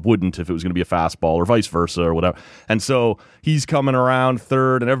pitch, or wouldn't if it was going to be a fastball, or vice versa, or whatever. And so he's coming around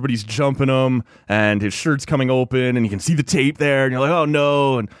third and everybody's jumping him and his shirt's coming open and you can see the tape there and you're like, oh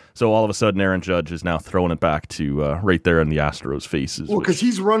no. And so all of a sudden Aaron Judge is now throwing it back to right there in the Astros faces. Well, because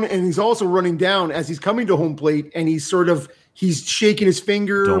he's running, and he's also running down as he's coming to home plate, and he's shaking his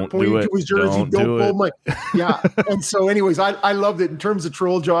finger, pointing to his jersey. Don't pull my. Yeah. And so, anyways, I loved it. In terms of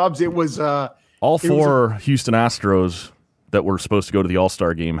troll jobs, it was all four Houston Astros that were supposed to go to the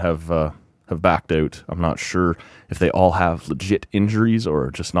All-Star game have backed out. I'm not sure if they all have legit injuries or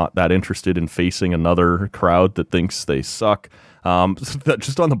just not that interested in facing another crowd that thinks they suck.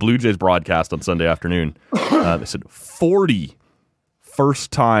 Just on the Blue Jays broadcast on Sunday afternoon, they said 40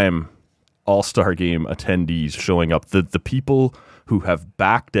 first-time All-Star game attendees showing up. The people who have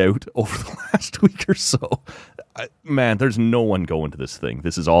backed out over the last week or so, man, there's no one going to this thing.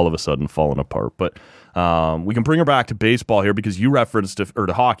 This is all of a sudden falling apart. But we can bring her back to baseball here, because you referenced or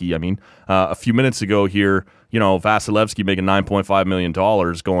to hockey. I mean, a few minutes ago here, Vasilevsky making $9.5 million,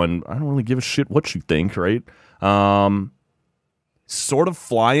 going, I don't really give a shit what you think, right? Sort of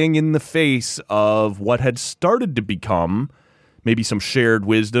flying in the face of what had started to become maybe some shared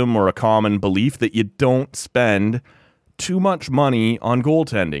wisdom or a common belief that you don't spend too much money on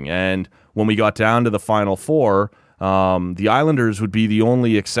goaltending. And when we got down to the Final Four, the Islanders would be the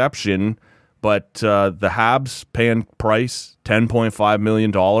only exception, but the Habs paying Price $10.5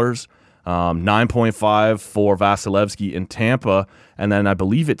 million, 9.5 for Vasilevsky in Tampa, and then I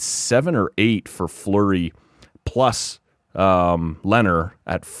believe it's 7 or 8 for Fleury, plus Leonard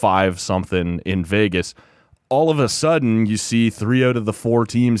at 5 something in Vegas. All of a sudden, you see 3 out of the 4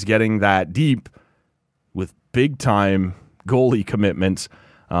 teams getting that deep with big-time goalie commitments.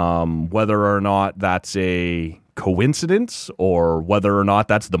 Whether or not that's a coincidence or whether or not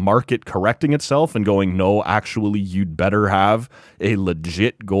that's the market correcting itself and going, no, actually, you'd better have a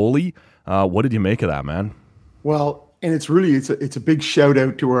legit goalie. What did you make of that, man? Well, and it's a big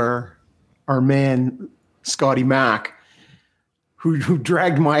shout-out to our man, Scotty Mack, who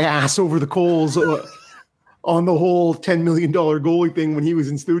dragged my ass over the coals on the whole $10 million goalie thing when he was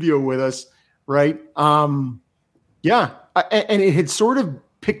in studio with us, right? And it had sort of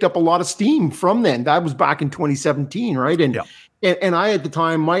picked up a lot of steam from then. That was back in 2017, right? And I, at the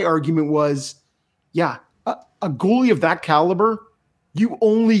time, my argument was, a goalie of that caliber, you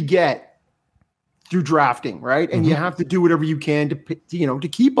only get through drafting, right? And you have to do whatever you can to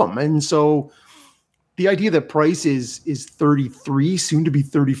keep them. And so the idea that Price is 33, soon to be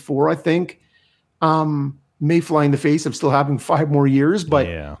 34, I think, may fly in the face of still having 5 more years, but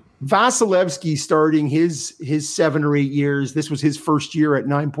Vasilevsky starting his 7 or 8 years, this was his first year at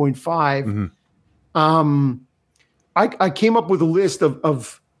 9.5. I came up with a list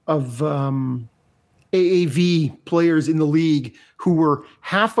of AAV players in the league who were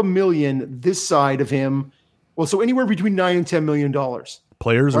 $500,000 this side of him. Well, so anywhere between $9 and $10 million.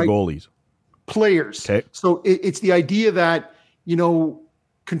 Players, right? Or goalies? Players. Okay. So it's the idea that,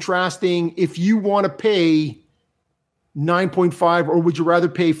 contrasting, if you want to pay 9.5, or would you rather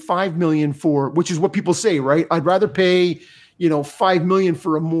pay $5 million for, which is what people say, right? I'd rather pay, $5 million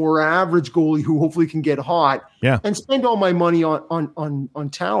for a more average goalie who hopefully can get hot, and spend all my money on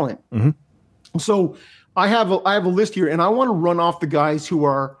talent. So I have a list here, and I want to run off the guys who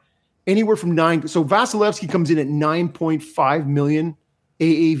are anywhere from 9. So Vasilevsky comes in at 9.5 million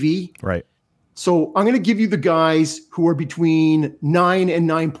AAV. Right. So I'm going to give you the guys who are between 9 and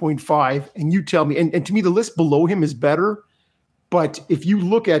 9.5, and you tell me. And to me, the list below him is better. But if you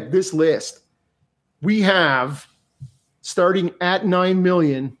look at this list, we have, starting at 9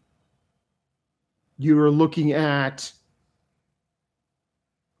 million, you're looking at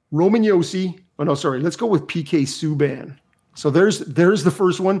Roman Josi. Oh, no, sorry. Let's go with PK Subban. So there's the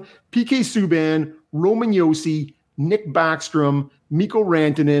first one. PK Subban, Roman Josi, Nick Backstrom, Mikko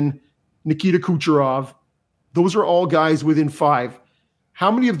Rantanen, Nikita Kucherov. Those are all guys within 5. How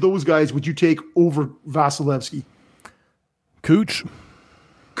many of those guys would you take over Vasilevsky? Cooch.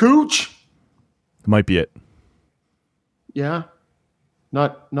 Might be it. Yeah.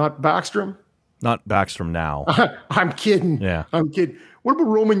 Not Backstrom? Not Backstrom now. I'm kidding. Yeah. I'm kidding. What about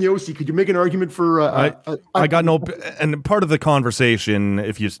Roman Josi? Could you make an argument for? I got no. And part of the conversation,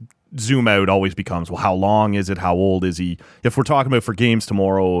 if you zoom out, always becomes, well, how long is it? How old is he? If we're talking about for games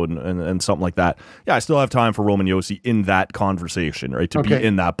tomorrow and something like that, yeah, I still have time for Roman Josi in that conversation, right? To be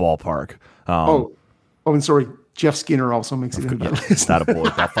in that ballpark. And sorry, Jeff Skinner also makes it in that list. That a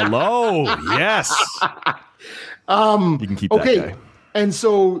boy, Buffalo. Yes. You can keep that guy. And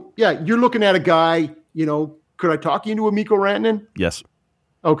so, yeah, you're looking at a guy, could I talk you into a Mikko Rantanen? Yes.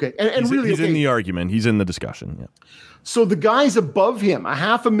 Okay. And he's in the argument. He's in the discussion. Yeah. So the guys above him,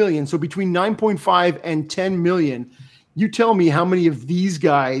 $500,000, so between 9.5 and 10 million, you tell me how many of these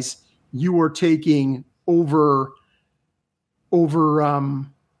guys you are taking over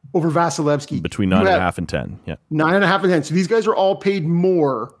Vasilevsky. Between 9.5 and 10. Yeah. 9.5 and 10. So these guys are all paid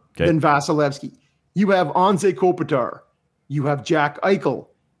more than Vasilevsky. You have Anze Kopitar. You have Jack Eichel.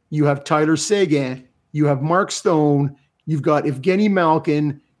 You have Tyler Seguin. You have Mark Stone. You've got Evgeny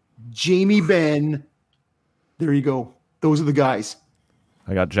Malkin, Jamie Benn. There you go. Those are the guys.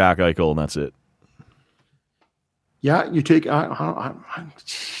 I got Jack Eichel, and that's it. Yeah, you take. I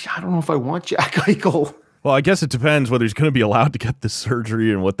don't know if I want Jack Eichel. Well, I guess it depends whether he's going to be allowed to get this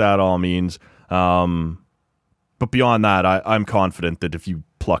surgery and what that all means. But beyond that, I'm confident that if you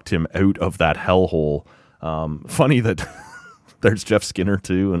plucked him out of that hellhole, funny that there's Jeff Skinner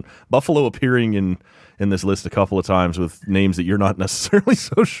too, and Buffalo appearing in this list a couple of times with names that you're not necessarily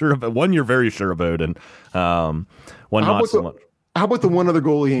so sure about. One you're very sure about, and one not so much. How about the one other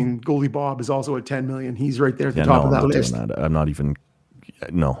goalie? And goalie Bob is also at 10 million. He's right there at the top of that list. I'm not even.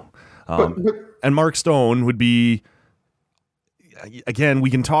 No. And Mark Stone would be. Again,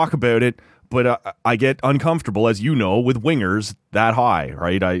 we can talk about it, but I get uncomfortable, as you know, with wingers that high,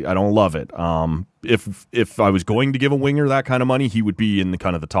 right? I don't love it. If I was going to give a winger that kind of money, he would be in the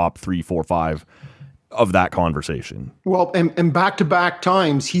kind of the top 3, 4, 5 of that conversation. Well, and back-to-back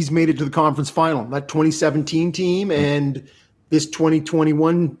times, he's made it to the conference final. That 2017 team and this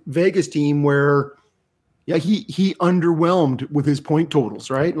 2021 Vegas team where, he underwhelmed with his point totals,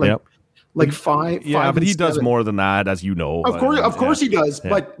 right? Like five. Yeah, but he does more than that, as you know. Of course he does.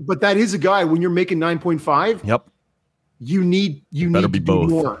 Yeah. But that is a guy, when you're making 9.5, yep, you need to be do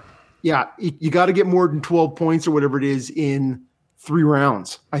more. Yeah, you got to get more than 12 points or whatever it is in 3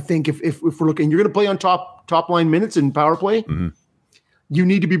 rounds. I think if we're looking, you're going to play on top line minutes in power play, you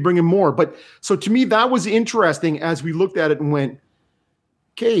need to be bringing more. But so to me, that was interesting as we looked at it and went,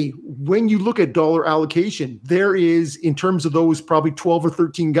 okay, when you look at dollar allocation, there is, in terms of those probably 12 or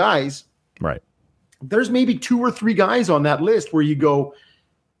 13 guys, right? There's maybe 2 or 3 guys on that list where you go,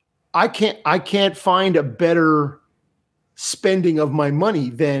 I can't find a better spending of my money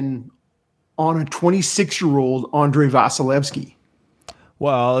than on a 26-year-old Andre Vasilevsky.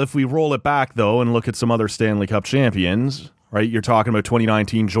 Well, if we roll it back, though, and look at some other Stanley Cup champions, right? You're talking about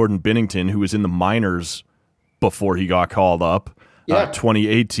 2019 Jordan Binnington, who was in the minors before he got called up. Yeah.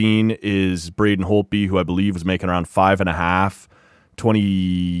 2018 is Braden Holtby, who I believe was making around 5.5.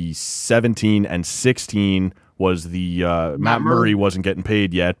 2017 and 16 was the Matt Murray wasn't getting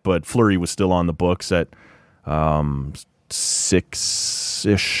paid yet, but Fleury was still on the books at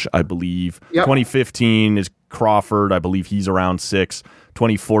 6-ish, I believe. Yep. 2015 is Crawford. I believe he's around 6.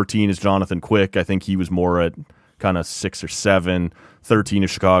 2014 is Jonathan Quick. I think he was more at kind of 6 or 7. 13 is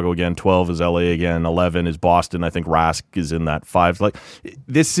Chicago again. 12 is LA again. 11 is Boston. I think Rask is in that 5. Like,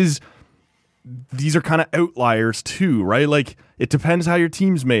 these are kind of outliers too, right? Like, it depends how your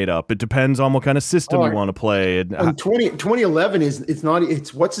team's made up. It depends on what kind of system you want to play. And 2011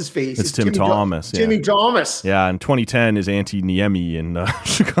 it's what's his face? It's Tim Thomas. Timmy Thomas. Yeah, and 2010 is Antti Niemi in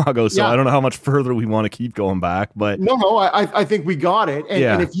Chicago. So I don't know how much further we want to keep going back, but no, I think we got it.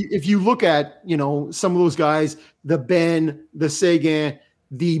 And if you look at some of those guys, the Ben, the Seguin,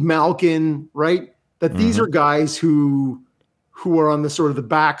 the Malkin, right? That these are guys who are on the sort of the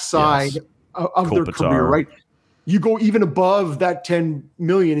backside of their career, right? You go even above that 10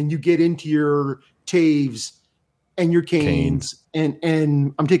 million and you get into your Taves and your Canes.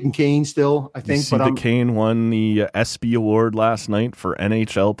 And I'm taking Kane still, I think. But Kane won the ESPY award last night for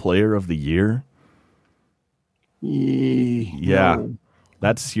NHL Player of the Year. Yeah. No.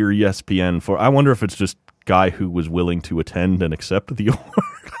 That's your ESPN for. I wonder if it's just guy who was willing to attend and accept the award.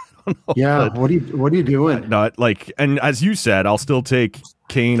 I don't know, yeah, what are you doing? Not like, and as you said, I'll still take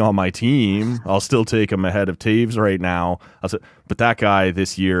Kane on my team. I'll still take him ahead of Taves right now. But that guy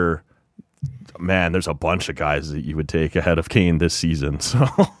this year, man, there's a bunch of guys that you would take ahead of Kane this season. So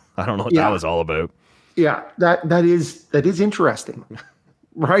I don't know what that was all about. Yeah, that is interesting,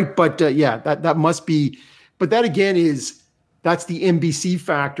 right? But that must be. But that again that's the NBC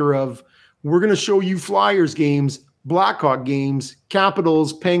factor of, we're going to show you Flyers games, Blackhawk games,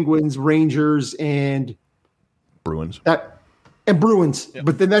 Capitals, Penguins, Rangers, and Bruins. Bruins. Yep.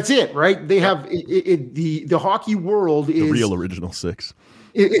 But then that's it, right? They have the hockey world is the real original six.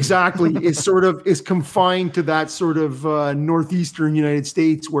 Exactly. is confined to that sort of northeastern United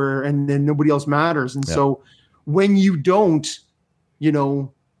States and then nobody else matters. And so when you don't,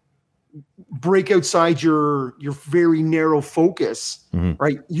 break outside your very narrow focus,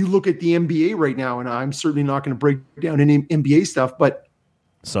 right? You look at the NBA right now, and I'm certainly not going to break down any NBA stuff, but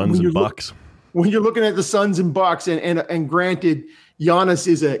Suns and Bucks. When you're looking at the Suns and Bucks, and granted, Giannis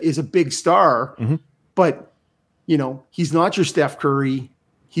is a big star, but he's not your Steph Curry,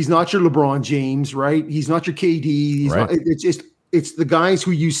 he's not your LeBron James, right? He's not your KD. It's the guys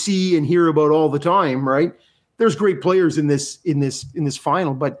who you see and hear about all the time, right? There's great players in this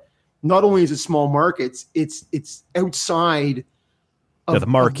final, but not only is it small markets, it's outside of the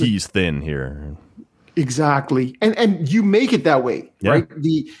marquee's thin here. Exactly. And you make it that way, right?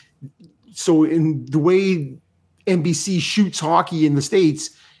 So in the way NBC shoots hockey in the States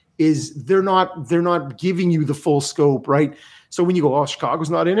is they're not giving you the full scope, right? So when you go, Chicago's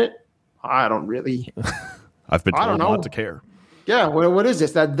not in it, I don't really. I've been told not to care. Yeah, what is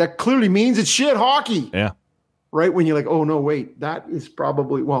this? That clearly means it's shit hockey. Yeah. Right? When you're like, oh no, wait, that is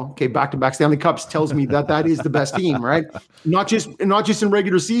probably back-to-back Stanley Cups tells me that is the best team, right? Not just in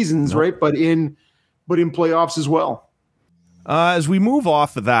regular seasons, right? But in playoffs as well. As we move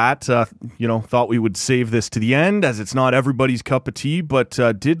off of that, thought we would save this to the end as it's not everybody's cup of tea, but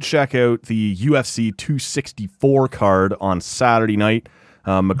did check out the UFC 264 card on Saturday night,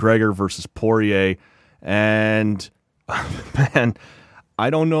 McGregor versus Poirier. And, man, I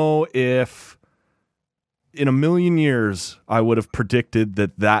don't know if in a million years I would have predicted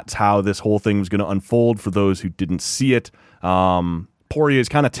that that's how this whole thing was going to unfold for those who didn't see it. Poirier's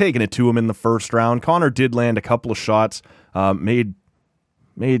kind of taken it to him in the first round. Conor did land a couple of shots, made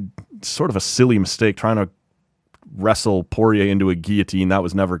sort of a silly mistake trying to wrestle Poirier into a guillotine. That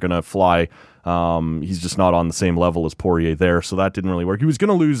was never going to fly. He's just not on the same level as Poirier there, so that didn't really work. He was going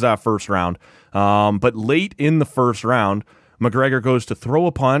to lose that first round. But late in the first round, McGregor goes to throw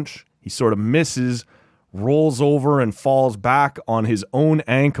a punch. He sort of misses, rolls over and falls back on his own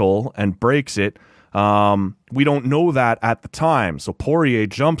ankle and breaks it. We don't know that at the time. So Poirier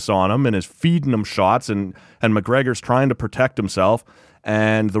jumps on him and is feeding him shots, and McGregor's trying to protect himself.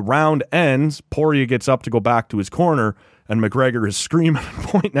 And the round ends. Poirier gets up to go back to his corner, and McGregor is screaming and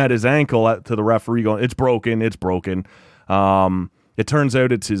pointing at his ankle to the referee going, it's broken, it's broken. It turns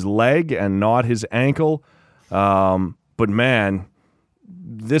out it's his leg and not his ankle. But man,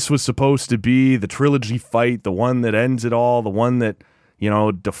 this was supposed to be the trilogy fight, the one that ends it all, the one that,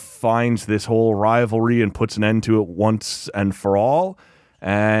 defines this whole rivalry and puts an end to it once and for all.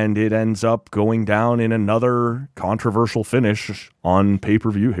 And it ends up going down in another controversial finish on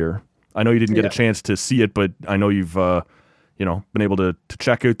pay-per-view here. I know you didn't get a chance to see it, but I know you've, been able to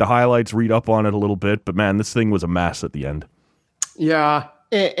check out the highlights, read up on it a little bit. But man, this thing was a mess at the end. Yeah,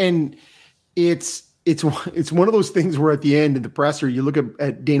 and it's one of those things where at the end in the presser, you look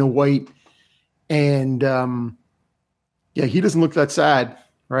at Dana White and he doesn't look that sad,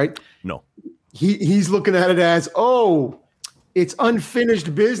 right? No. He's looking at it as, it's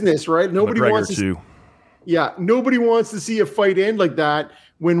unfinished business, right? Nobody McGregor wants too. Nobody wants to see a fight end like that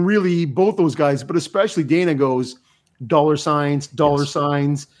when really both those guys, but especially Dana goes, dollar signs,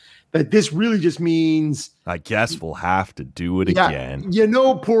 that this really just means I guess we'll have to do it again.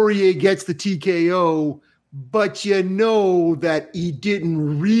 Poirier gets the TKO, but that he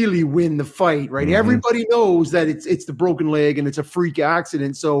didn't really win the fight, right? Mm-hmm. Everybody knows that it's the broken leg and it's a freak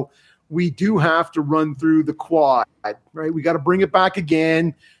accident. So we do have to run through the quad, right? We got to bring it back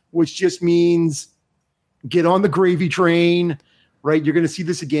again, which just means get on the gravy train, right? You're going to see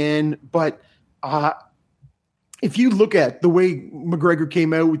this again. But if you look at the way McGregor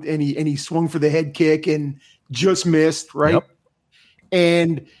came out and he swung for the head kick and just missed, right? Yep.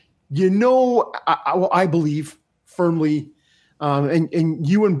 And I believe firmly, and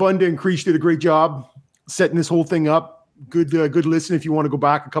you and Bunda and Creech did a great job setting this whole thing up. Good listen if you want to go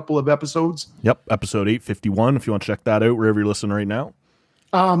back a couple of episodes. Yep, episode 851 if you want to check that out wherever you're listening right now.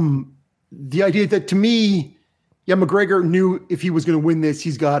 The idea that to me, McGregor knew if he was going to win this,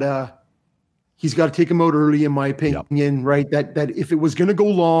 he's got to take him out early, in my opinion, right? That if it was going to go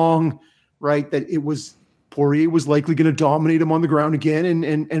long, right, that Poirier was likely going to dominate him on the ground again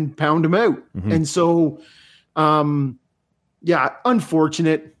and pound him out. Mm-hmm. And so,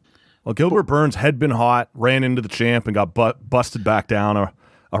 unfortunate. Well, Gilbert Burns had been hot, ran into the champ and got busted back down a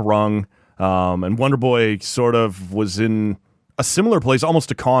rung. And Wonderboy sort of was in a similar place almost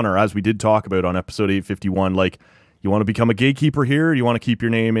to Connor, as we did talk about on episode 851. Like, you want to become a gatekeeper here, or you want to keep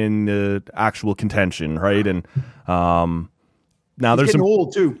your name in actual contention, right? And now He's there's some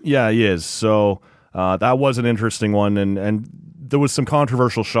old too. Yeah, he is. So that was an interesting one, and there was some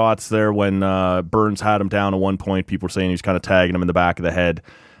controversial shots there when Burns had him down at one point. People were saying he was kind of tagging him in the back of the head.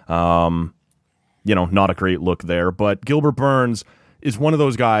 Not a great look there. But Gilbert Burns is one of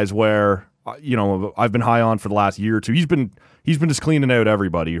those guys where I've been high on for the last year or two. He's been just cleaning out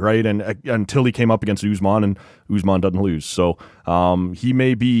everybody, right? And until he came up against Usman, and Usman doesn't lose. So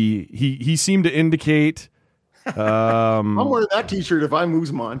he seemed to indicate. I'm wearing that T-shirt if I'm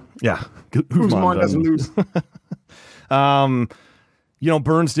Usman. Yeah, Usman doesn't lose.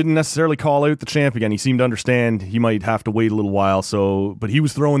 Burns didn't necessarily call out the champ again. He seemed to understand he might have to wait a little while. But he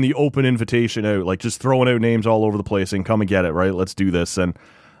was throwing the open invitation out, like just throwing out names all over the place and come and get it, right? Let's do this. And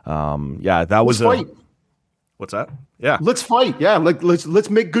that was fight. What's that? Yeah, let's fight. Yeah, let's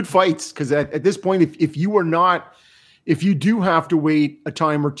make good fights, because at this point, if you do have to wait a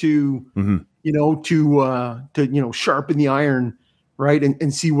time or two, to sharpen the iron, right,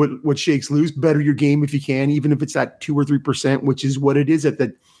 and see what shakes loose, better your game if you can, even if it's at 2 or 3%, which is what it is at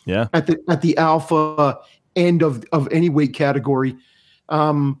the alpha end of any weight category.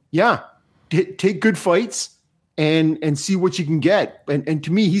 Take good fights and see what you can get. And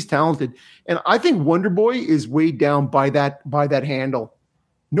to me, he's talented. And I think Wonder Boy is weighed down by that handle.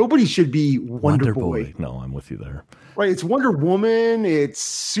 Nobody should be Wonder Boy. No, I'm with you there. Right. It's Wonder Woman. It's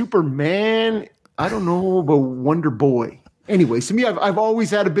Superman. I don't know about Wonder Boy. Anyways, to me, I've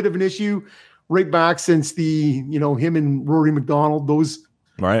always had a bit of an issue right back since him and Rory McDonald, those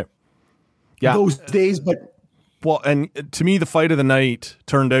days. But well, and to me, the fight of the night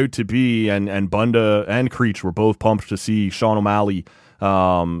turned out to be, and Bunda and Creech were both pumped to see Sean O'Malley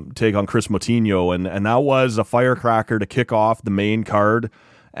take on Chris Moutinho, and that was a firecracker to kick off the main card,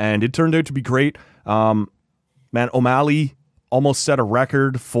 and it turned out to be great. Man, O'Malley almost set a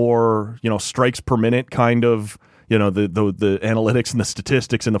record for strikes per minute, kind of. The analytics and the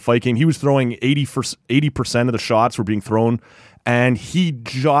statistics in the fight game. He was throwing 80% of the shots were being thrown, and he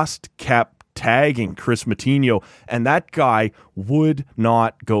just kept tagging Chris Moutinho, and that guy would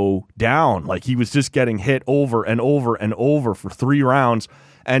not go down. Like, he was just getting hit over and over and over for 3 rounds,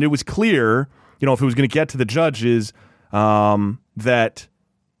 and it was clear, if it was going to get to the judges, that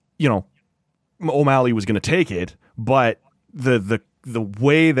O'Malley was going to take it, but the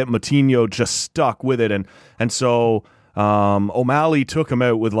way that Moutinho just stuck with it, and so O'Malley took him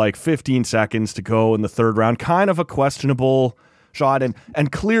out with like 15 seconds to go in the 3rd round. Kind of a questionable shot,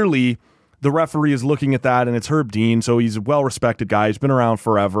 and clearly the referee is looking at that, and it's Herb Dean, so he's a well-respected guy. He's been around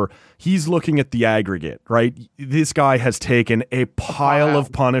forever. He's looking at the aggregate, right? This guy has taken a pile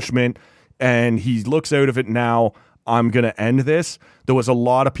of punishment, and he looks out of it now. I'm going to end this. There was a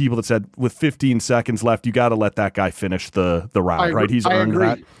lot of people that said with 15 seconds left, you got to let that guy finish the round, right? He's earned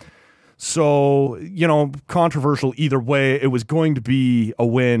that. So, controversial either way. It was going to be a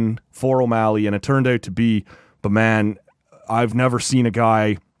win for O'Malley, and it turned out to be. But man, I've never seen a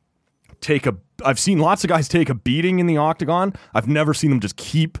guy I've seen lots of guys take a beating in the octagon. I've never seen them just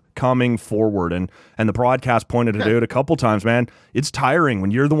keep coming forward. And the broadcast pointed it out a couple times, man. It's tiring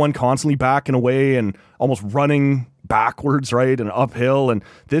when you're the one constantly backing away and almost running backwards, right, and uphill. And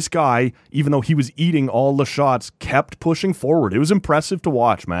this guy, even though he was eating all the shots, kept pushing forward. It was impressive to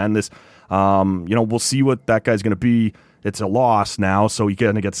watch, man. This, we'll see what that guy's going to be. It's a loss now, so he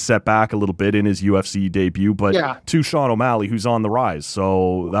kind of gets set back a little bit in his UFC debut. But to Sean O'Malley, who's on the rise.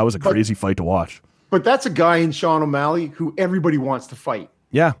 So that was a crazy fight to watch. But that's a guy in Sean O'Malley who everybody wants to fight.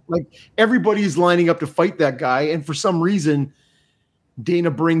 Yeah. Like, everybody's lining up to fight that guy. And for some reason, Dana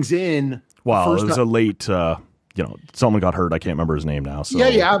brings in... Well, it was a late... someone got hurt. I can't remember his name now. So,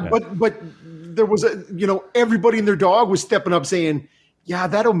 But there was everybody and their dog was stepping up saying,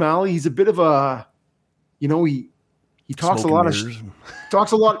 that O'Malley, he's a bit of a... He talks Smoking a lot mirrors.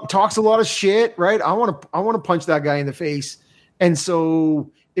 talks a lot of shit, right? I want to punch that guy in the face. And so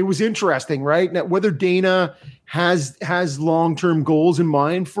it was interesting, right? Now, whether Dana has long-term goals in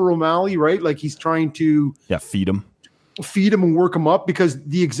mind for O'Malley, right? Like, he's trying to feed him and work him up, because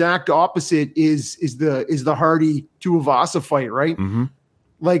the exact opposite is the Hardy to Avasa fight, right? Mm-hmm.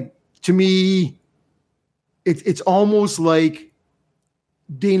 Like, to me, it's almost like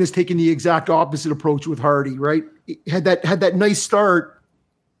Dana's taking the exact opposite approach with Hardy, right? Had that nice start,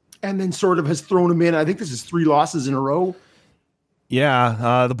 and then sort of has thrown him in. I think this is 3 losses in a row.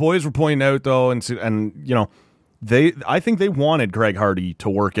 Yeah, the boys were pointing out though, and I think they wanted Greg Hardy to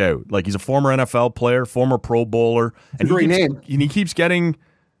work out. Like, he's a former NFL player, former Pro Bowler, and great name. And he keeps getting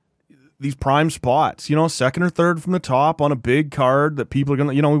these prime spots, you know, second or third from the top on a big card that people are going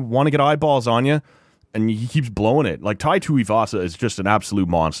to, you know, want to get eyeballs on you, and he keeps blowing it. Like, Tai Tuivasa is just an absolute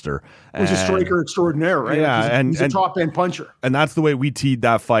monster. He's a striker extraordinaire, right? Yeah, he's a top-end puncher. And that's the way we teed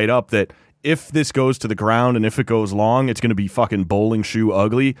that fight up, that if this goes to the ground and if it goes long, it's going to be fucking bowling shoe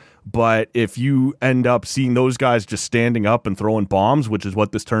ugly. But if you end up seeing those guys just standing up and throwing bombs, which is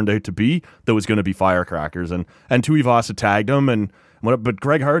what this turned out to be, there was going to be firecrackers. And Tuivasa tagged him. But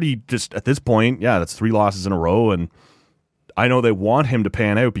Greg Hardy, just at this point, yeah, that's 3 losses in a row. And I know they want him to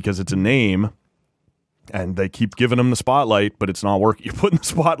pan out because it's a name. And they keep giving him the spotlight, but it's not working. You're putting the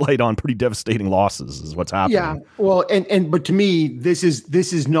spotlight on pretty devastating losses is what's happening. Yeah, well, but to me, this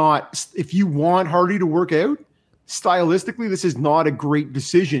is not. If you want Hardy to work out stylistically, this is not a great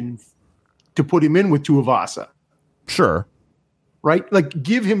decision to put him in with Tuivasa. Sure, right? Like,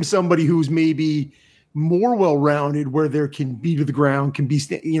 give him somebody who's maybe more well-rounded, where there can be to the ground, can be,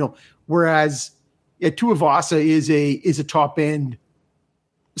 you know. Whereas Tuivasa is a top end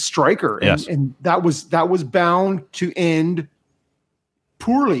striker, and that was bound to end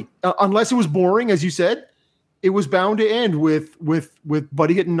poorly, unless it was boring, as you said. It was bound to end with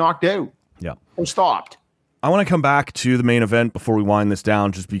Buddy getting knocked out, or stopped. I want to come back to the main event before we wind this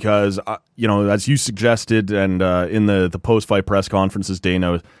down, just because you know, as you suggested, and in the post-fight press conferences,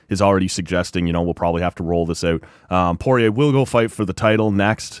 Dana is already suggesting, you know, we'll probably have to roll this out. Poirier will go fight for the title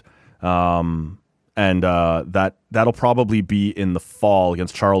next. And that'll probably be in the fall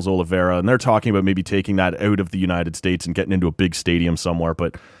against Charles Oliveira. And they're talking about maybe taking that out of the United States and getting into a big stadium somewhere.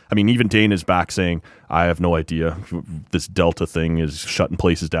 But, I mean, even Dana's back saying, I have no idea. This Delta thing is shutting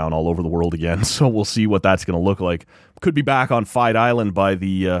places down all over the world again. So we'll see what that's going to look like. Could be back on Fight Island by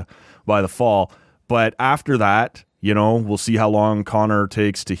the fall. But after that, you know, we'll see how long Conor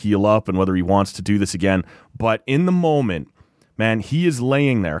takes to heal up and whether he wants to do this again. But in the moment, man, he is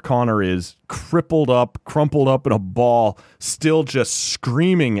laying there. Conor is crumpled up in a ball, still just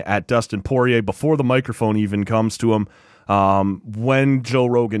screaming at Dustin Poirier before the microphone even comes to him. When Joe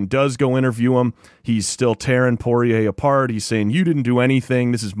Rogan does go interview him, he's still tearing Poirier apart. He's saying, you didn't do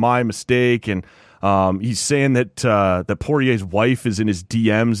anything. This is my mistake. And he's saying that Poirier's wife is in his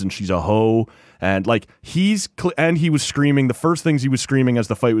DMs and she's a hoe. And like he was screaming, the first things he was screaming as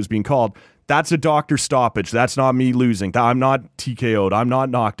the fight was being called, that's a doctor stoppage. That's not me losing. I'm not TKO'd. I'm not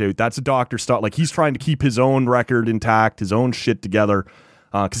knocked out. That's a doctor stop. Like, he's trying to keep his own record intact, his own shit together,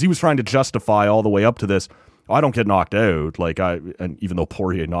 because he was trying to justify all the way up to this. I don't get knocked out. And even though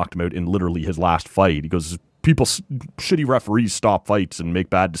Poirier knocked him out in literally his last fight, he goes, shitty referees stop fights and make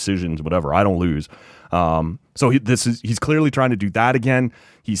bad decisions, whatever. I don't lose. So he's clearly trying to do that again.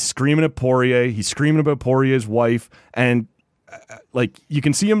 He's screaming at Poirier. He's screaming about Poirier's wife, and like, you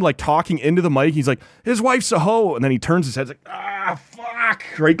can see him like talking into the mic. He's like, his wife's a hoe, and then he turns his head like, fuck,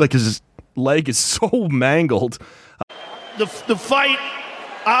 right? Like, his leg is so mangled. The fight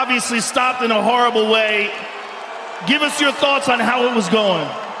obviously stopped in a horrible way. Give us your thoughts on how it was going.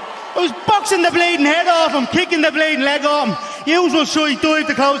 I was boxing the bleeding head off him, kicking the bleeding leg off him. Usual side dive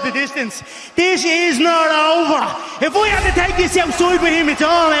to close the distance. This is not over. If we have to take this outside with him, it's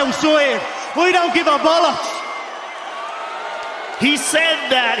all outside. We don't give a bollocks. He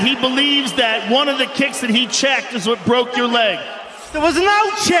said that he believes that one of the kicks that he checked is what broke your leg. There was no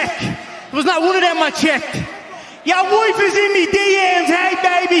check. There was not one of them I checked. Your wife is in me DMs. Hey,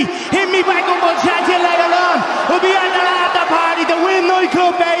 baby, hit me back up. I'll chat to you later on. We'll be at the after party, the Win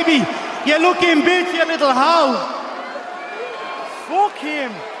nightclub, baby. You looking bitch, you little hoe. Fuck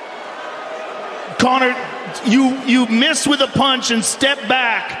him. Conor, you missed with a punch and stepped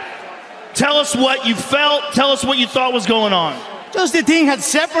back. Tell us what you felt. Tell us what you thought was going on. Just the thing had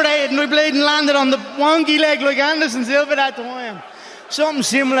separated and my blade landed on the wonky leg like Anderson Silva that time. Something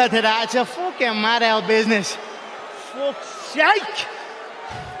similar to that. It's a fucking mad hell business. Fuck's sake.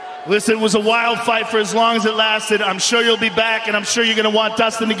 Listen, it was a wild fight for as long as it lasted. I'm sure you'll be back, and I'm sure you're going to want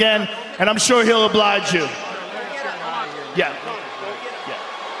Dustin again, and I'm sure he'll oblige you. Yeah.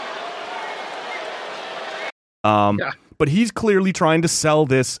 But he's clearly trying to sell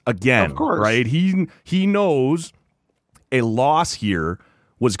this again, of course. Right? He knows a loss here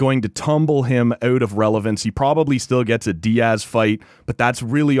was going to tumble him out of relevance. He probably still gets a Diaz fight, but that's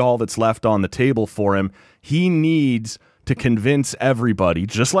really all that's left on the table for him. He needs to convince everybody,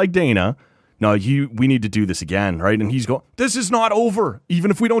 just like Dana, no, we need to do this again, right? And he's going, this is not over. Even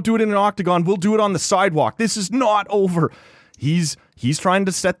if we don't do it in an octagon, we'll do it on the sidewalk. This is not over. He's trying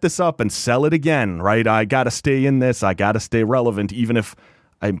to set this up and sell it again, right? I got to stay in this. I got to stay relevant, even if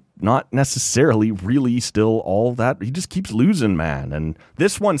I'm not necessarily really still all that. He just keeps losing, man. And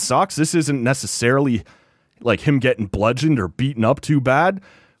this one sucks. This isn't necessarily like him getting bludgeoned or beaten up too bad.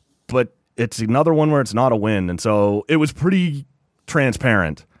 but it's another one where it's not a win. And so it was pretty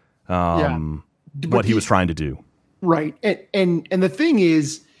transparent what he was trying to do. Right. And the thing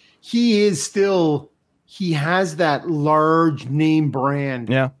is, he has that large name brand.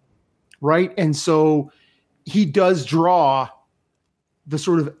 Yeah. Right. And so he does draw the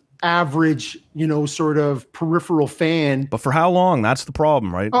sort of average, sort of peripheral fan. But for how long? That's the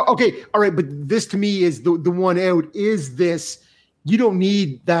problem, right? Oh, okay. All right. But this to me is the one out is this. You don't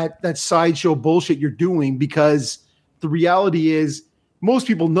need that sideshow bullshit you're doing, because the reality is most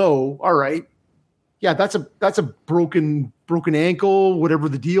people know, all right, yeah, that's a broken ankle, whatever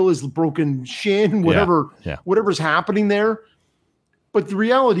the deal is, broken shin, whatever's happening there. But the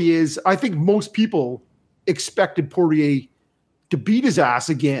reality is, I think most people expected Poirier to beat his ass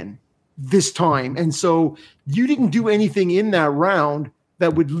again this time. And so you didn't do anything in that round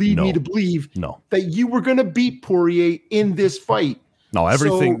that would lead me to believe that you were going to beat Poirier in this fight. No,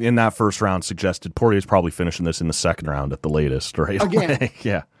 everything in that first round suggested Poirier's probably finishing this in the second round at the latest, right? Again.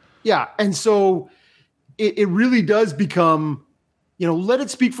 Yeah. Yeah. And so it really does become, let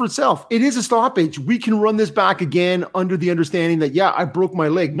it speak for itself. It is a stoppage. We can run this back again under the understanding that, yeah, I broke my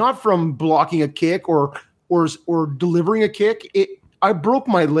leg, not from blocking a kick or delivering a kick. I broke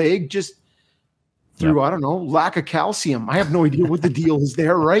my leg just through, I don't know, lack of calcium. I have no idea what the deal is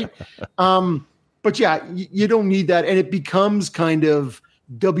there, right? But yeah, you don't need that. And it becomes kind of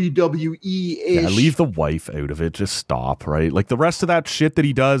WWE-ish. Yeah, leave the wife out of it. Just stop, right? Like the rest of that shit that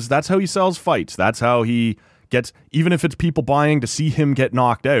he does, that's how he sells fights. That's how he gets, even if it's people buying to see him get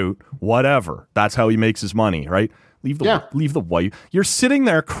knocked out, whatever. That's how he makes his money, right? Leave the wife. You're sitting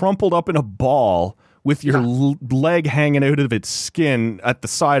there crumpled up in a ball with your leg hanging out of its skin at the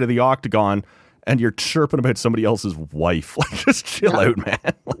side of the octagon, and you're chirping about somebody else's wife. Like, just chill out,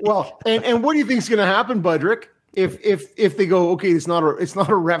 man. Well, and what do you think is going to happen, Budrick? If they go, okay, it's not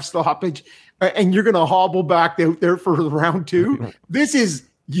a ref stoppage, and you're going to hobble back out there for round two. This is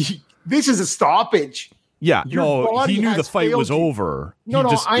a stoppage. Yeah, he knew the fight was over.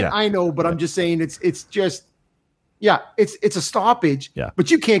 I know, but I'm just saying it's just. Yeah, it's a stoppage. Yeah,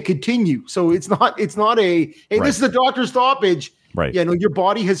 but you can't continue. So it's not a hey, this is the doctor's stoppage. Right. Yeah, no, your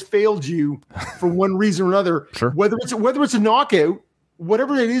body has failed you for one reason or another. Sure. Whether it's a knockout,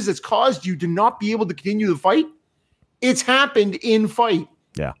 whatever it is that's caused you to not be able to continue the fight, it's happened in fight.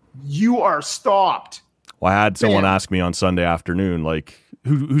 Yeah. You are stopped. Well, I had someone ask me on Sunday afternoon, like,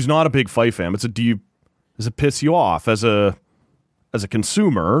 who's not a big fight fan, but does it piss you off as a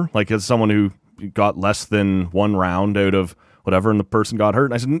consumer, like as someone who got less than one round out of whatever and the person got hurt?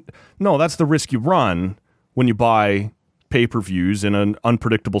 And I said, no, that's the risk you run when you buy pay-per-views in an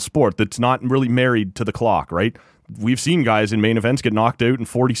unpredictable sport that's not really married to the clock, right? We've seen guys in main events get knocked out in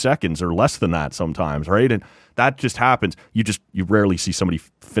 40 seconds or less than that sometimes, right? And that just happens. You rarely see somebody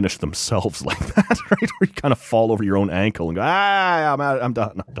finish themselves like that, right? Where you kind of fall over your own ankle and go, I'm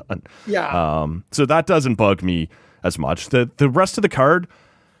done. Yeah. So that doesn't bug me as much. The rest of the card,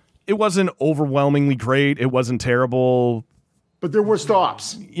 it wasn't overwhelmingly great. It wasn't terrible. But there were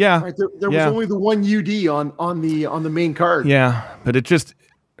stops. Yeah. Right? There was only the one UD on the main card. Yeah. But it just,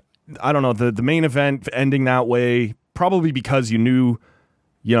 I don't know, the main event ending that way, probably because you knew,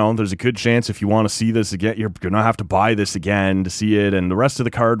 there's a good chance if you want to see this again, you're going to have to buy this again to see it. And the rest of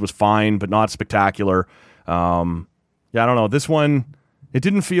the card was fine, but not spectacular. I don't know. This one, it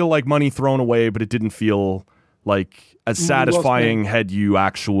didn't feel like money thrown away, but it didn't feel like as satisfying had you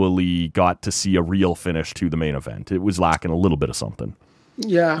actually got to see a real finish to the main event. It was lacking a little bit of something.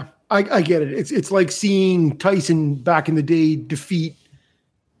 Yeah, I get it. It's like seeing Tyson back in the day defeat,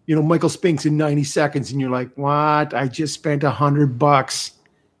 Michael Spinks in 90 seconds, and you're like, what? I just spent $100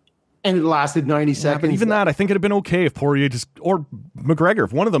 and it lasted 90 seconds. But even that, I think it'd have been okay if Poirier or McGregor,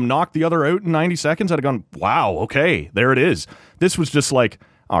 if one of them knocked the other out in 90 seconds, I'd have gone, wow, okay, there it is. This was just like,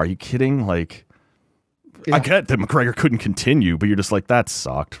 are you kidding? Like, I get that McGregor couldn't continue, but you're just like, that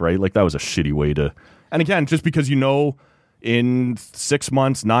sucked, right? Like, that was a shitty way to. And again, just because in 6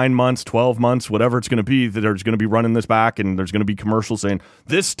 months, 9 months, 12 months, whatever it's going to be, that there's going to be running this back and there's going to be commercials saying,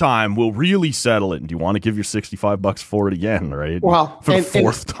 this time we'll really settle it. And do you want to give your $65 for it again, right? Well, for the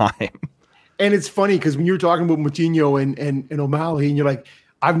fourth time. And it's funny because when you were talking about Moutinho and O'Malley, and you're like,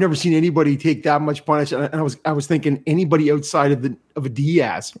 I've never seen anybody take that much punish. And I was thinking anybody outside of a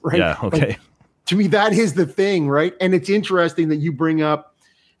Diaz, right? Yeah, okay. Like, to me, that is the thing, right? And it's interesting that you bring up,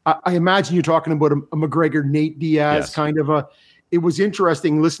 I imagine you're talking about a McGregor, Nate Diaz kind of a, it was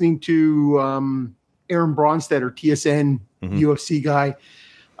interesting listening to Aaron Bronstetter, TSN UFC guy,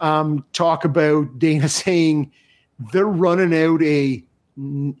 talk about Dana saying they're running out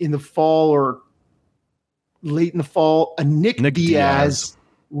in the fall or late in the fall, a Nick Diaz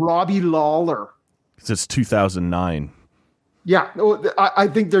Robbie Lawler. Since 2009. Yeah, I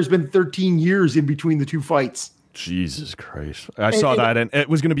think there's been 13 years in between the two fights. Jesus Christ. I saw that, and it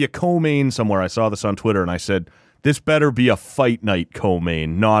was going to be a co-main somewhere. I saw this on Twitter, and I said, this better be a fight night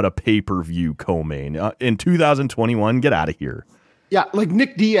co-main, not a pay-per-view co-main. In 2021, get out of here. Yeah, like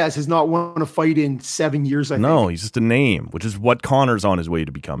Nick Diaz has not won a fight in 7 years, I think. No, he's just a name, which is what Connor's on his way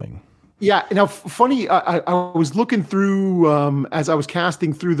to becoming. Yeah, now, funny, I was looking through, as I was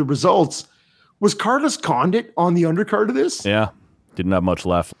casting through the results, was Carlos Condit on the undercard of this? Yeah, didn't have much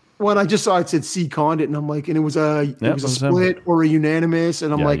left. When I just saw it said C Condit, and I'm like, and it was a split or a unanimous,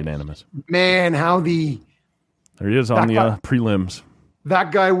 and I'm like, unanimous. Man, how there he is on the prelims.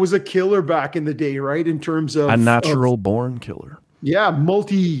 That guy was a killer back in the day, right? In terms of a natural born killer. Yeah,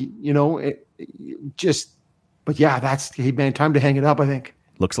 but yeah, hey man, time to hang it up, I think.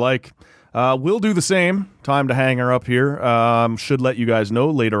 Looks like. We'll do the same. Time to hang her up here. Should let you guys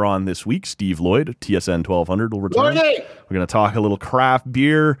know later on this week, Steve Lloyd, TSN 1200 will return. We're going to talk a little craft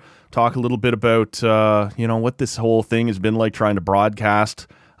beer, talk a little bit about, what this whole thing has been like trying to broadcast.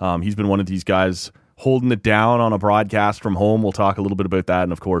 He's been one of these guys holding it down on a broadcast from home. We'll talk a little bit about that.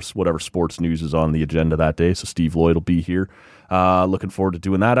 And of course, whatever sports news is on the agenda that day. So Steve Lloyd will be here. Looking forward to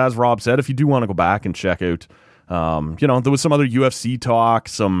doing that. As Rob said, if you do want to go back and check out, there was some other UFC talk,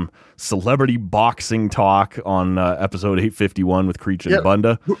 some celebrity boxing talk on episode 851 with Creech and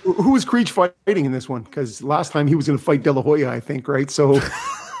Bunda. Who was Creech fighting in this one? Because last time he was going to fight De La Hoya, I think, right? So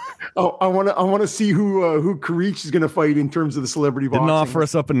I want to see who Creech is going to fight in terms of the celebrity boxing. Didn't offer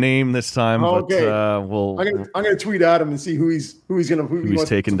us up a name this time, okay. But I'm going to tweet at him and see who he's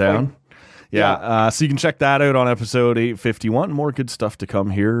taking down. Fight. Yeah, so you can check that out on episode 851. More good stuff to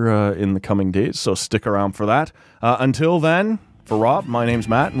come here in the coming days, so stick around for that. Until then, for Rob, my name's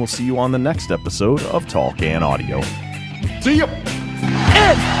Matt, and we'll see you on the next episode of Tall Can Audio. See ya!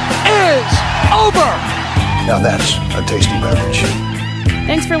 It is over! Now that's a tasty beverage.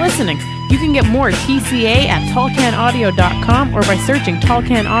 Thanks for listening. You can get more TCA at tallcanaudio.com or by searching Tall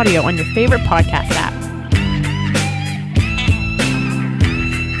Can Audio on your favorite podcast app.